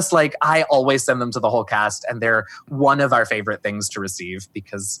 And just like, I always send them to the whole cast, and they're one of our favorite things to receive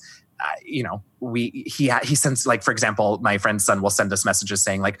because he sends, like, for example, my friend's son will send us messages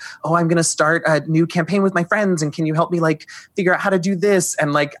saying like, oh, I'm going to start a new campaign with my friends, and can you help me like figure out how to do this?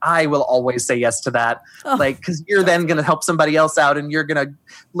 And like, I will always say yes to that, like, because you're then going to help somebody else out, and you're going to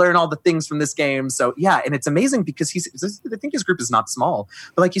learn all the things from this game. So yeah, and it's amazing because I think his group is not small,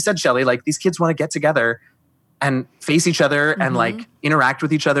 but like you said, Shelley, like these kids want to get together and face each other and like interact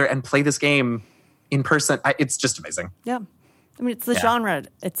with each other and play this game in person. It's just amazing. Yeah. I mean, it's the genre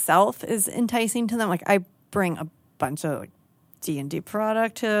itself is enticing to them. Like, I bring a bunch of like D&D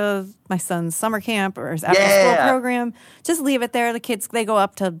product to my son's summer camp or his after school program. Just leave it there. The kids, they go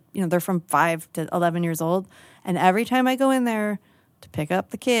up to, they're from 5 to 11 years old. And every time I go in there to pick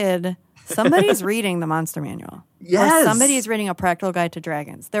up the kid, somebody's reading the Monster Manual. Yes. Or somebody is reading a Practical Guide to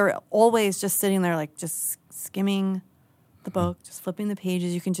Dragons. They're always just sitting there, like, just skimming the book, just flipping the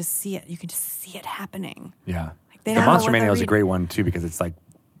pages. You can just see it. You can just see it happening. Yeah. They The don't know Monster what Manual they're is a reading. great one, too, because it's like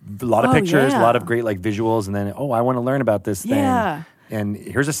a lot of Oh, pictures, a yeah. lot of great like visuals, and then, I want to learn about this thing. Yeah. And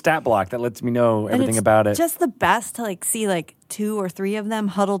here's a stat block that lets me know And everything it's about it. just the best to like see like 2 or 3 of them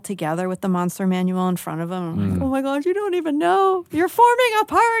huddled together with the Monster Manual in front of them. I'm like, oh my gosh, you don't even know. You're forming a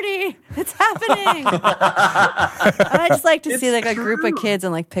party. It's happening. I just like to see like a group of kids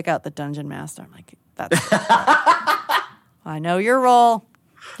and like pick out the Dungeon Master. I'm like, that's I know your role.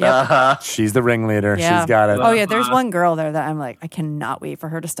 Yep. She's the ringleader. Yeah. She's got it. Oh yeah, there's one girl there that I'm like, I cannot wait for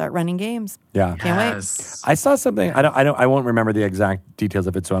her to start running games. Yeah. Can't wait. Yes. I saw something. I won't remember the exact details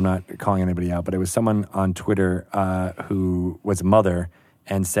of it, so I'm not calling anybody out. But it was someone on Twitter who was a mother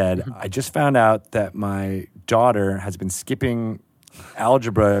and said, "I just found out that my daughter has been skipping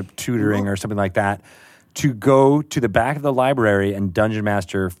algebra tutoring or something like that to go to the back of the library and dungeon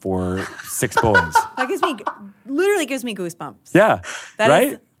master for 6 boys." That literally gives me goosebumps. Yeah, That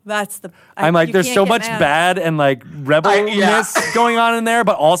right. is- that's the. I'm like, you there's can't so get much mad. bad and like rebelness going on in there,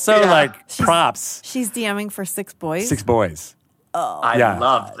 but also like props. She's DMing for 6 boys 6 boys. I Yeah.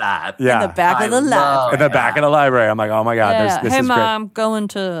 love that. Yeah. in the back of the lab. In the back of the library. I'm like, oh my God, Yeah. this Hey, is mom, going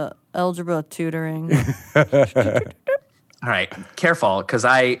to algebra tutoring. All right, careful, because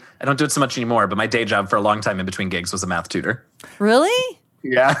I don't do it so much anymore, but my day job for a long time in between gigs was a math tutor. Really?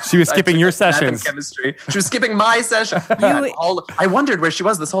 Yeah. She was skipping I took your math and sessions. Chemistry. She was skipping my session. I wondered where she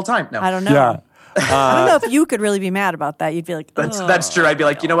was this whole time. No, I don't know. Yeah. I don't know if you could really be mad about that. You'd be like, that's true. I'd be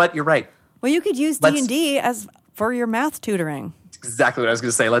like, you know what? You're right. well, you could use Let's- D&D as for your math tutoring. Exactly what I was going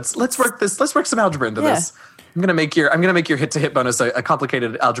to say. Let's work this. Let's work some algebra into Yeah. this. I'm gonna make your hit to hit bonus a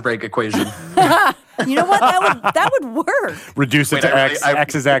complicated algebraic equation. You know what? That would work. Reduce it Wait, to X. I-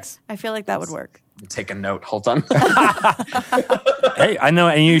 X is X. I feel like that would work. Take a note. Hold on. Hey, I know,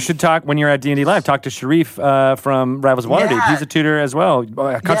 and you should talk when you're at D&D Live. Talk to Sharif from Rivals Waterdeep. Yeah. He's a tutor as well,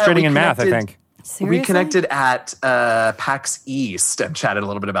 concentrating we in math, I connected- think. Seriously? We connected at PAX East and chatted a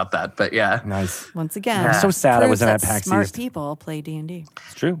little bit about that. But yeah, Nice. Once again, I'm so sad I proves wasn't that at PAX smart East. people play D&D.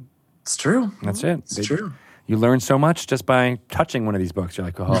 It's true. it's true. That's it. It's true. You learn so much just by touching one of these books. You're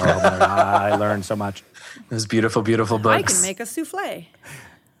like, oh my God, I learned so much. Those beautiful, beautiful books. I can make a souffle.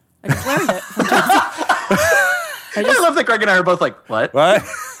 I just learned it. I love that Greg and I are both like, what? What?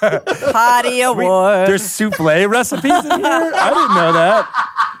 Potty award. There's souffle recipes in here? I didn't know that.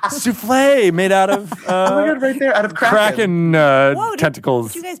 Souffle made out of Oh my God, right there, out of Kraken. Kraken Whoa,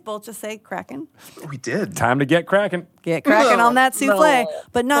 tentacles. Did you guys both just say Kraken? We did. Time to get Kraken. Get Kraken No, on that souffle. no.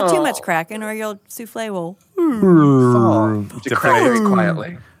 But not too Oh. much Kraken or your souffle will. Fall. To crack very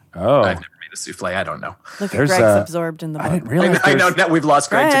quietly. Oh, I've never made a souffle. I don't know. Look at There's Greg's a- absorbed in the I book. didn't realize I know there's, now we've lost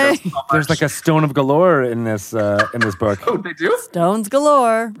Greg to Greg. go so much. there's like a stone of galore in this book. Oh, they do? Stones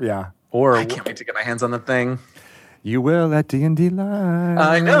galore. Yeah. Or I can't wait to get my hands on the thing. you will at D&D Live.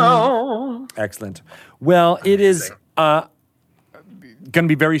 I know. Excellent. Well, it is going to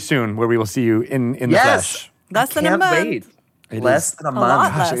be very soon where we will see you in the Yes. flesh. Less than a Can't month. wait. It Less is- than a lot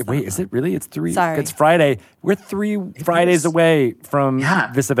month. less. Gosh, wait, is it really? It's 3. Sorry. It's Friday. We're 3 Fridays is. away from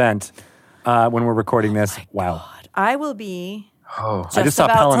Yeah. this event when we're recording this. Wow. I will be Oh, I just saw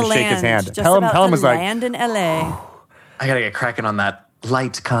about Pelham to shake his land. hand. Just Pelham about to was like, land in LA. I gotta get cracking on that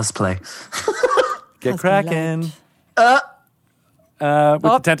light cosplay. get cracking. Light. With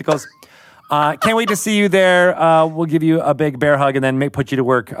the tentacles. Can't wait to see you there. We'll give you a big bear hug and then put you to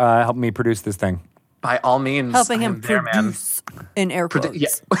work helping me produce this thing. By all means, Helping I him am there, man. produce in air quotes. Yeah.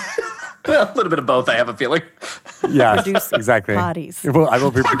 A little bit of both, I have a feeling. Yeah, Produce exactly. bodies. I will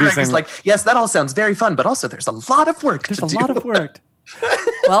be Greg producing. is like, yes, that all sounds very fun, but also there's a lot of work There's to a do. lot of work.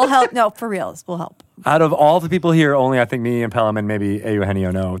 We'll help. No, for reals. We'll help. Out of all the people here, only I think me and Pelham and maybe Eugenio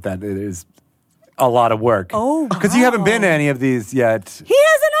know that it is a lot of work. Oh, because you haven't been to any of these yet. He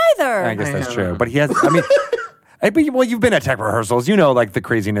hasn't either. I guess that's true. But he has. I mean, well, you've been at tech rehearsals. You know, like the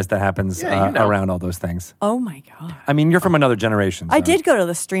craziness that happens Yeah, you know. around all those things. Oh my God. I mean, you're from another generation. I so- did go to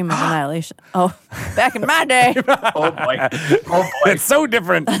the Stream of Annihilation. Oh, back in my day. Oh boy. Oh boy. It's so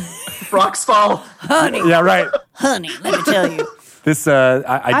different. Rocks fall. Honey, Yeah, right. honey, let me tell you. This I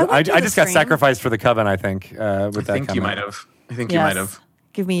I went to the just got stream. sacrificed for the coven. I think with that. I think you comment. might have. I think you might have.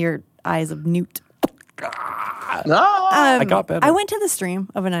 Give me your eyes of Newt. I got better. I went to the stream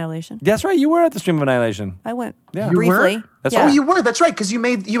of Annihilation. That's right. You were at the Stream of Annihilation. I went Yeah. You briefly. were? That's yeah. Oh, you were. That's right. Because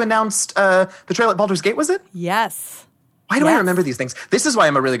you announced the trailer at Baldur's Gate, was it? Yes. Why do I Yes. remember these things? This is why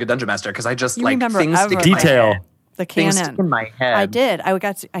I'm a really good dungeon master, because I just You like remember things stick in my Detail. head. The Things canon. stick in my head. I did.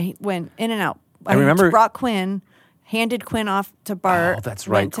 I went in and out. I remember- brought Quinn, handed Quinn off to Bart. Oh, that's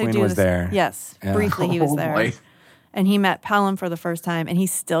right. went to Quinn do was there. Yes. Yeah. Briefly he was Oh, there. boy. And he met Pelham for the first time, and he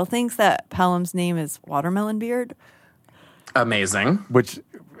still thinks that Pelham's name is Watermelon Beard. Amazing. Which,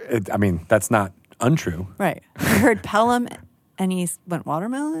 I mean, that's not untrue. Right. He heard Pelham, and he went,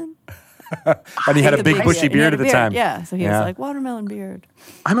 Watermelon? And he had a The big bushy he beard had at a the time. Yeah, so he was like, Watermelon Beard.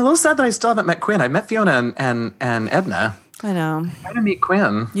 I'm a little sad that I still haven't met Quinn. I met Fiona and Edna. I know. I want to meet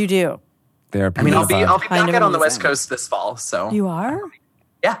Quinn. You do. They're I mean, I'll be Kind back of out on the West amazing. Coast this fall. So You are?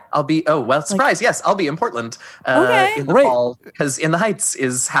 yeah, I'll be. Oh well, surprise! Yes, I'll be in Portland Okay. in the Great. fall because In the Heights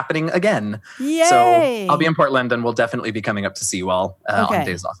is happening again. Yay. So I'll be in Portland, and we'll definitely be coming up to see you all Okay. on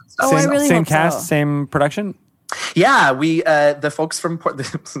days off and stuff. Oh, I same, really same hope cast, so. same production. Yeah, we the folks from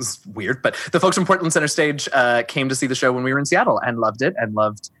this is weird, but the folks from Portland Center Stage came to see the show when we were in Seattle and loved it and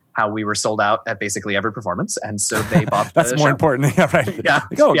loved how we were sold out at basically every performance, and so they bought. That's the more show. important. Yeah, right. Yeah.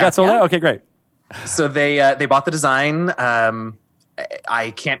 Like, oh, Yeah. got sold Yeah. out? Okay, great. So they bought the design.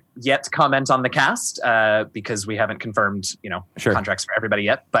 I can't yet comment on the cast because we haven't confirmed, Sure. contracts for everybody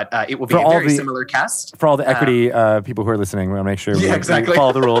yet. But it will be For a all very the- similar cast. For all the equity people who are listening, we want to make sure we exactly.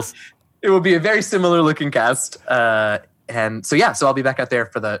 follow the rules. It will be a very similar looking cast. And so so I'll be back out there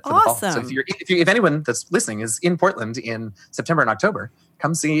for the fall. Awesome. So if anyone that's listening is in Portland in September and October,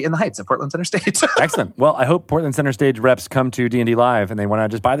 come see In the Heights at Portland Center Stage. Excellent. Well, I hope Portland Center Stage reps come to D&D Live and they want to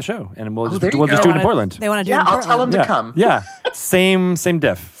just buy the show, and we'll there just, you we'll just go. do it in Portland. They want to do it Yeah, in I'll Portland. tell them to Yeah, come. yeah. Same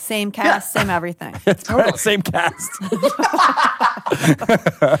diff. Same cast, same everything. Same cast.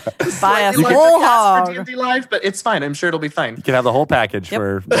 Buy a Slightly larger whole cast for hog. D&D Live, but it's fine. I'm sure it'll be fine. You can have the whole package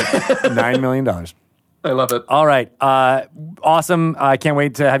for $9 million. I love it. All right. Awesome. I can't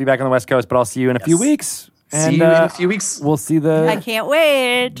wait to have you back on the West Coast, but I'll see you in a few weeks. See you in a few weeks. We'll see I can't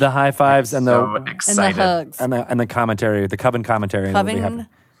wait. the high fives and So the And the excited. hugs. and the commentary, the Coven commentary. that'll be Coven happening.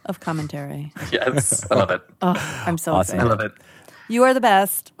 of commentary. Yes, I love it. Oh, I'm so Awesome. I excited. love it. You are the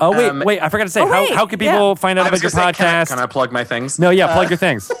best. Oh wait! I forgot to say. Oh, wait, how can people yeah. find out I was about your gonna say, podcast? Can I plug my things? No, yeah, plug your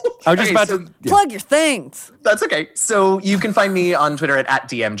things. I was just okay, about so- to. Yeah. Plug your things. That's okay. So you can find me on Twitter at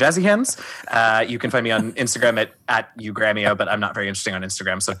DMJazzyHands. You can find me on Instagram at UGramio, but I'm not very interesting on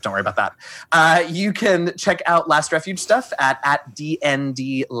Instagram, so don't worry about that. You can check out Last Refuge stuff at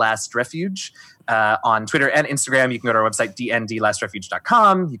DND Last Refuge. On Twitter and Instagram. You can go to our website,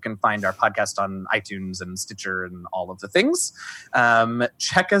 dndlastrefuge.com. You can find our podcast on iTunes and Stitcher and all of the things.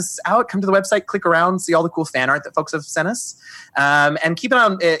 Check us out. Come to the website, click around, see all the cool fan art that folks have sent us. And keep an eye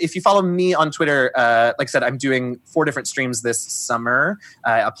on, if you follow me on Twitter, like I said, I'm doing 4 different streams this summer,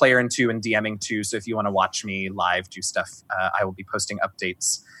 a player in 2 and DMing 2. So if you want to watch me live do stuff, I will be posting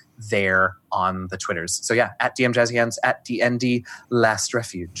updates there on the Twitters. So yeah, at DMJazzyHands, at DND Last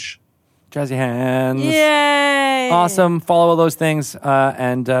Refuge. Jazzy hands. Yay. Awesome. Follow all those things,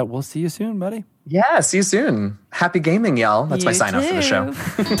 and we'll see you soon, buddy. Yeah, see you soon. Happy gaming, y'all. That's my You sign off for the show.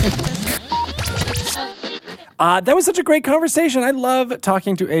 That was such a great conversation. I love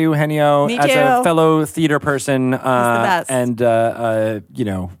talking to Eugenio Me as a too. fellow theater person. best. And,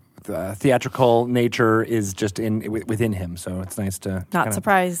 the theatrical nature is just within him. So it's nice to Not kinda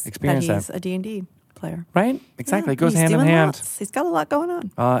surprised that experience he's that. a D&D player. Right? Exactly. Yeah, It goes he's hand in doing hand. lots. He's got a lot going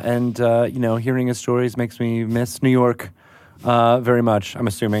on. And hearing his stories makes me miss New York very much, I'm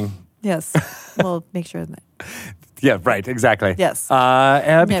assuming. Yes. We'll make sure that. Yeah, right, exactly. Yes.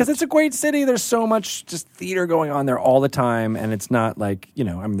 Because Yeah. it's a great city. There's so much just theater going on there all the time. And it's not like,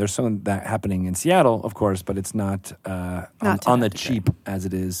 there's some of that happening in Seattle, of course, but it's not, on the cheap as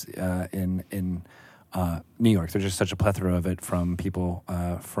it is in New York. There's just such a plethora of it from people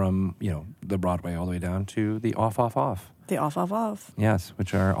from, the Broadway all the way down to the off. The off. Yes,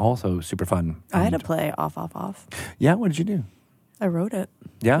 which are also super fun. I had to And- play off. Yeah, what did you do? I wrote it.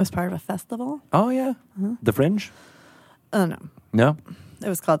 Yeah? It was part of a festival. Oh, yeah. The Fringe? Oh, no. No? It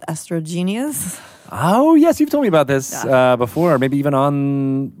was called Estrogenius. Oh, yes, you've told me about this before, maybe even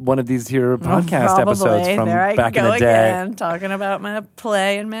on one of these here podcast episodes from there I back in go the day. again, talking about my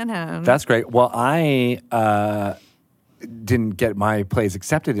play in Manhattan. That's great. Well, I didn't get my plays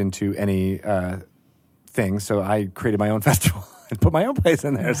accepted into any thing, so I created my own festival and put my own plays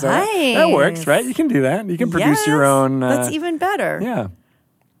in there. So that works, Nice. right? You can do that. You can produce your Yes, own. That's even better. Yeah,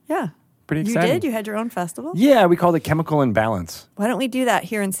 Yeah. pretty You exciting. did? You had your own festival? Yeah, we called it Chemical Imbalance. Why don't we do that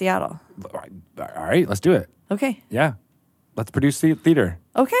here in Seattle? All right, let's do it. Okay. Yeah, let's produce the theater.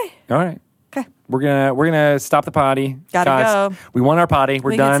 Okay. All right. Okay. We're gonna stop the potty. Gotta Guys, go. We won our potty.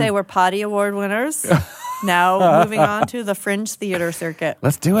 We're We done. could say we're potty award winners. Now moving on to the Fringe Theater circuit.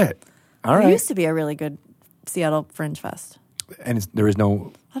 Let's do it. All There right. used to be a really good Seattle Fringe Fest. And there is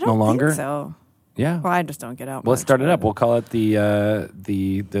no I don't no longer. think so. Yeah. Well, I just don't get out. Well, let's much, start it up. but- We'll call it the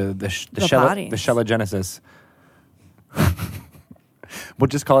potties. Shellagenesis. We'll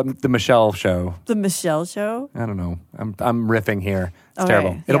just call it the Michelle Show. The Michelle Show. I don't know. I'm riffing here. It's Okay,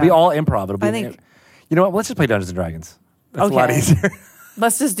 terrible. It'll be yeah. all improv. It'll be. I think- You know what? Let's just play Dungeons and Dragons. That's a lot Okay. easier.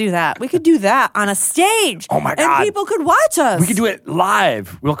 Let's just do that. We could do that on a stage. Oh my God. And people could watch us. We could do it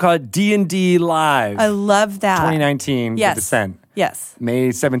live. We'll call it D&D Live. I love that. 2019 Yes. with Descent. Yes. May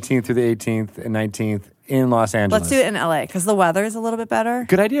 17th through the 18th and 19th in Los Angeles. Let's do it in LA because the weather is a little bit better.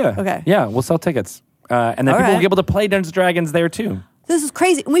 Good idea. Okay. Yeah, we'll sell tickets. And then All people will right. be able to play Dungeons and Dragons there too. This is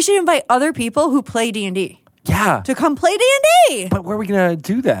crazy. We should invite other people who play D&D Yeah. to come play D&D. But where are we going to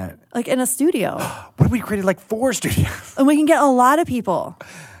do that? Like in a studio. What if we created like 4 studios? And we can get a lot of people. Like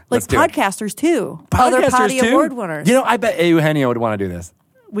Let's do it. podcasters too. Other Podcasters, potty too? award winners. You know, I bet Eugenio would want to do this.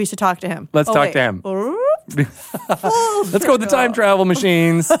 We should talk to him. Let's talk wait. to him. Oh, Let's go with the time travel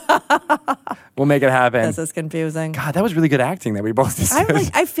machines. We'll make it happen. this is confusing. God, that was really good acting that we both just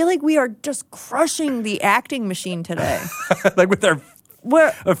did. I feel like we are just crushing the acting machine today. Like with our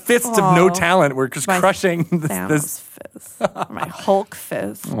We're fists of no talent, we're just My crushing Thanos this. fist. My Hulk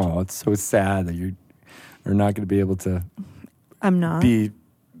fist. Oh, it's so sad that you're not going to be able to I'm not. be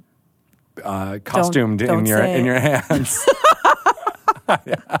costumed Don't in your say in it. your hands.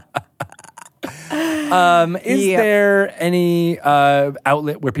 Is Yep. there any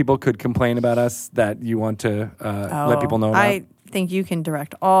outlet where people could complain about us that you want to let people know about? I think you can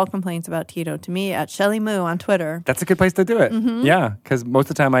direct all complaints about Tito to me at Shelly Moo on Twitter. That's a good place to do it. Mm-hmm. Yeah, because most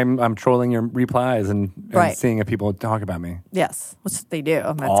of the time I'm trolling your replies and Right. seeing if people talk about me. Yes, which they do.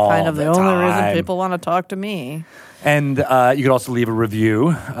 That's All kind of the the only time. reason people want to talk to me. And you could also leave a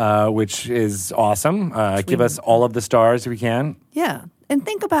review, which is awesome. Give us all of the stars if you can. Yeah. And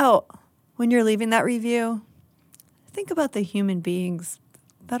think about when you're leaving that review, think about the human beings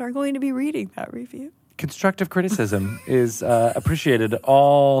that are going to be reading that review. Constructive criticism is appreciated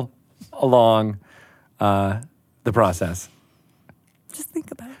all along the process. Just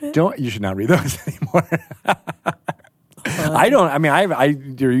think about it. You should not read those anymore. I don't. I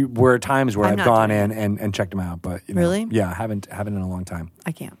mean, there were times where I'm I've not gone doing in and checked them out, but you know, Really? yeah, I haven't in a long time.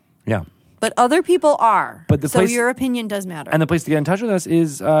 I can't. Yeah. But other people are. But the so place- your opinion does matter. And the place to get in touch with us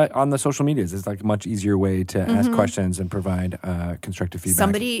is on the social medias. It's like a much easier way to ask questions and provide constructive feedback.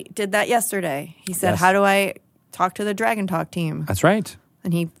 Somebody did that yesterday. He said, Yes. how do I talk to the Dragon Talk team? That's right.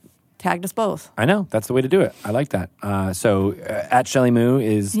 And he tagged us both. I know. That's the way to do it. I like that. So at Shelly Moo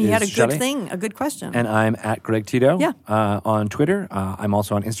is He had a Shelley, good thing, a good question. and I'm at Greg Tito. Yeah. On Twitter. I'm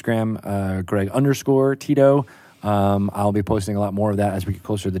also on Instagram, Greg_Tito. I'll be posting a lot more of that as we get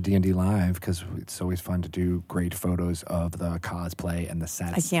closer to the D&D Live because it's always fun to do great photos of the cosplay and the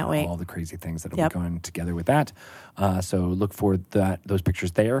sets. I can't and wait. all the crazy things that will Yep. be going together with that. So look for those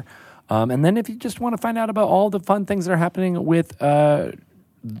pictures there. And then if you just want to find out about all the fun things that are happening with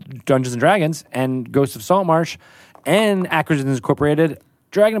Dungeons and Dragons and Ghosts of Saltmarsh and Acquisitions Incorporated,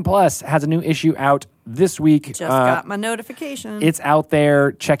 Dragon Plus has a new issue out this week. Just got my notification. It's out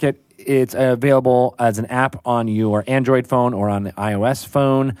there. Check it. It's available as an app on your Android phone or on the iOS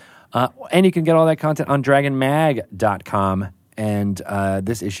phone. And you can get all that content on dragonmag.com. And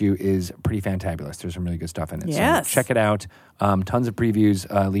this issue is pretty fantabulous. There's some really good stuff in it. Yes. So check it out. Tons of previews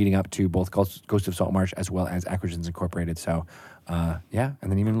leading up to both Ghost of Saltmarsh as well as Acquisitions Incorporated. So, yeah. And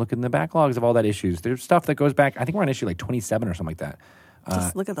then even look in the backlogs of all that issues. There's stuff that goes back. I think we're on issue like 27 or something like that.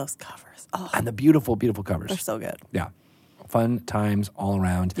 Just look at those covers. Oh, And the beautiful, beautiful covers. they're so good. Yeah. Fun times all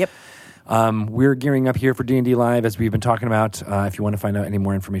around. Yep. We're gearing up here for D&D Live, as we've been talking about. If you want to find out any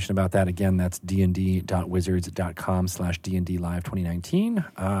more information about that, again, that's dnd.wizards.com/D&D Live 2019.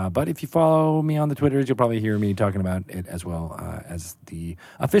 But if you follow me on the Twitters, you'll probably hear me talking about it as well as the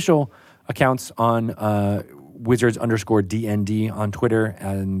official accounts on Wizards_DND on Twitter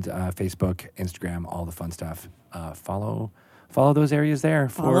and Facebook, Instagram, all the fun stuff. Follow those areas there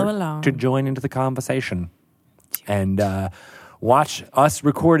Follow along. to join into the conversation. And watch us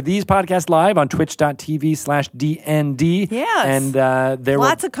record these podcasts live on twitch.tv/DND. Yes. And there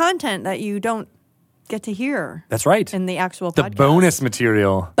Lots of content that you don't get to hear That's right. in the actual The podcast. bonus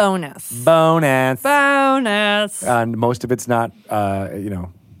material. Bonus. Bonus. Bonus. And most of it's not,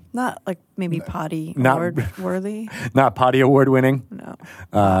 Not like maybe potty not- award worthy. not potty award winning. No,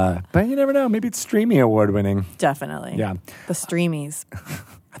 But you never know. Maybe it's streamy award winning. definitely. Yeah. The streamies.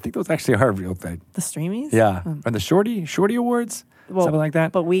 I think those actually are a real thing. The streamies? Yeah. And the Shorty Awards? something like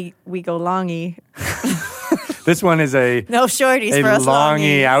that. But we go longy. This one is a No shorties for us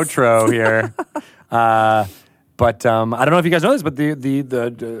longy longies. outro here. But I don't know if you guys know this, but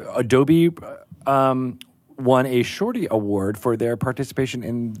the Adobe won a Shorty Award for their participation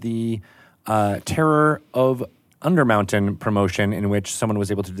in the Terror of Undermountain promotion, in which someone was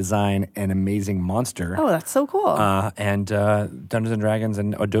able to design an amazing monster. Oh, that's so cool. And Dungeons & Dragons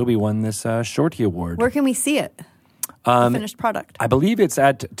and Adobe won this Shorty Award. Where can we see it? The finished product. I believe it's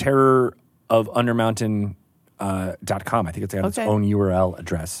at terrorofundermountain.com. I think it's got its Okay. own URL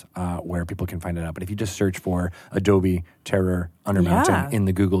address where people can find it out. But if you just search for Adobe Terror Undermountain Yeah. in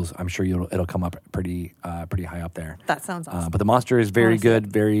the Googles, I'm sure it'll come up pretty high up there. That sounds awesome. But the monster is very Honestly.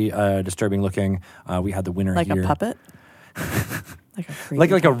 good, very disturbing looking. We had the winner Like here. a puppet? Like a creepy Like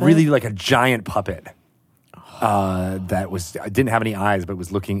a puppet? really like a giant puppet that didn't have any eyes, but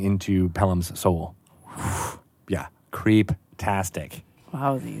was looking into Pelham's soul. Yeah, creep-tastic.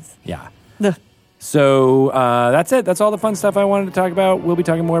 Wowsies. Yeah. Ugh. So that's it. That's all the fun stuff I wanted to talk about. We'll be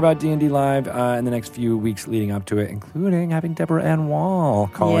talking more about D&D Live in the next few weeks leading up to it, including having Deborah Ann Wall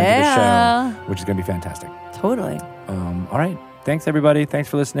call into the Yeah. show, which is going to be fantastic. Totally. All right. Thanks, everybody. Thanks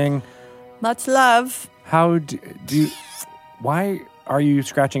for listening. Much love. How do you... Why are you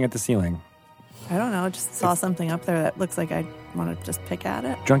scratching at the ceiling? I don't know. Just saw something up there that looks like I want to just pick at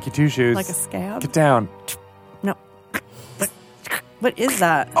it. Drunky Two Shoes. Like a scab. Get down. No. What is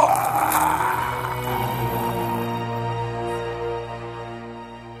that?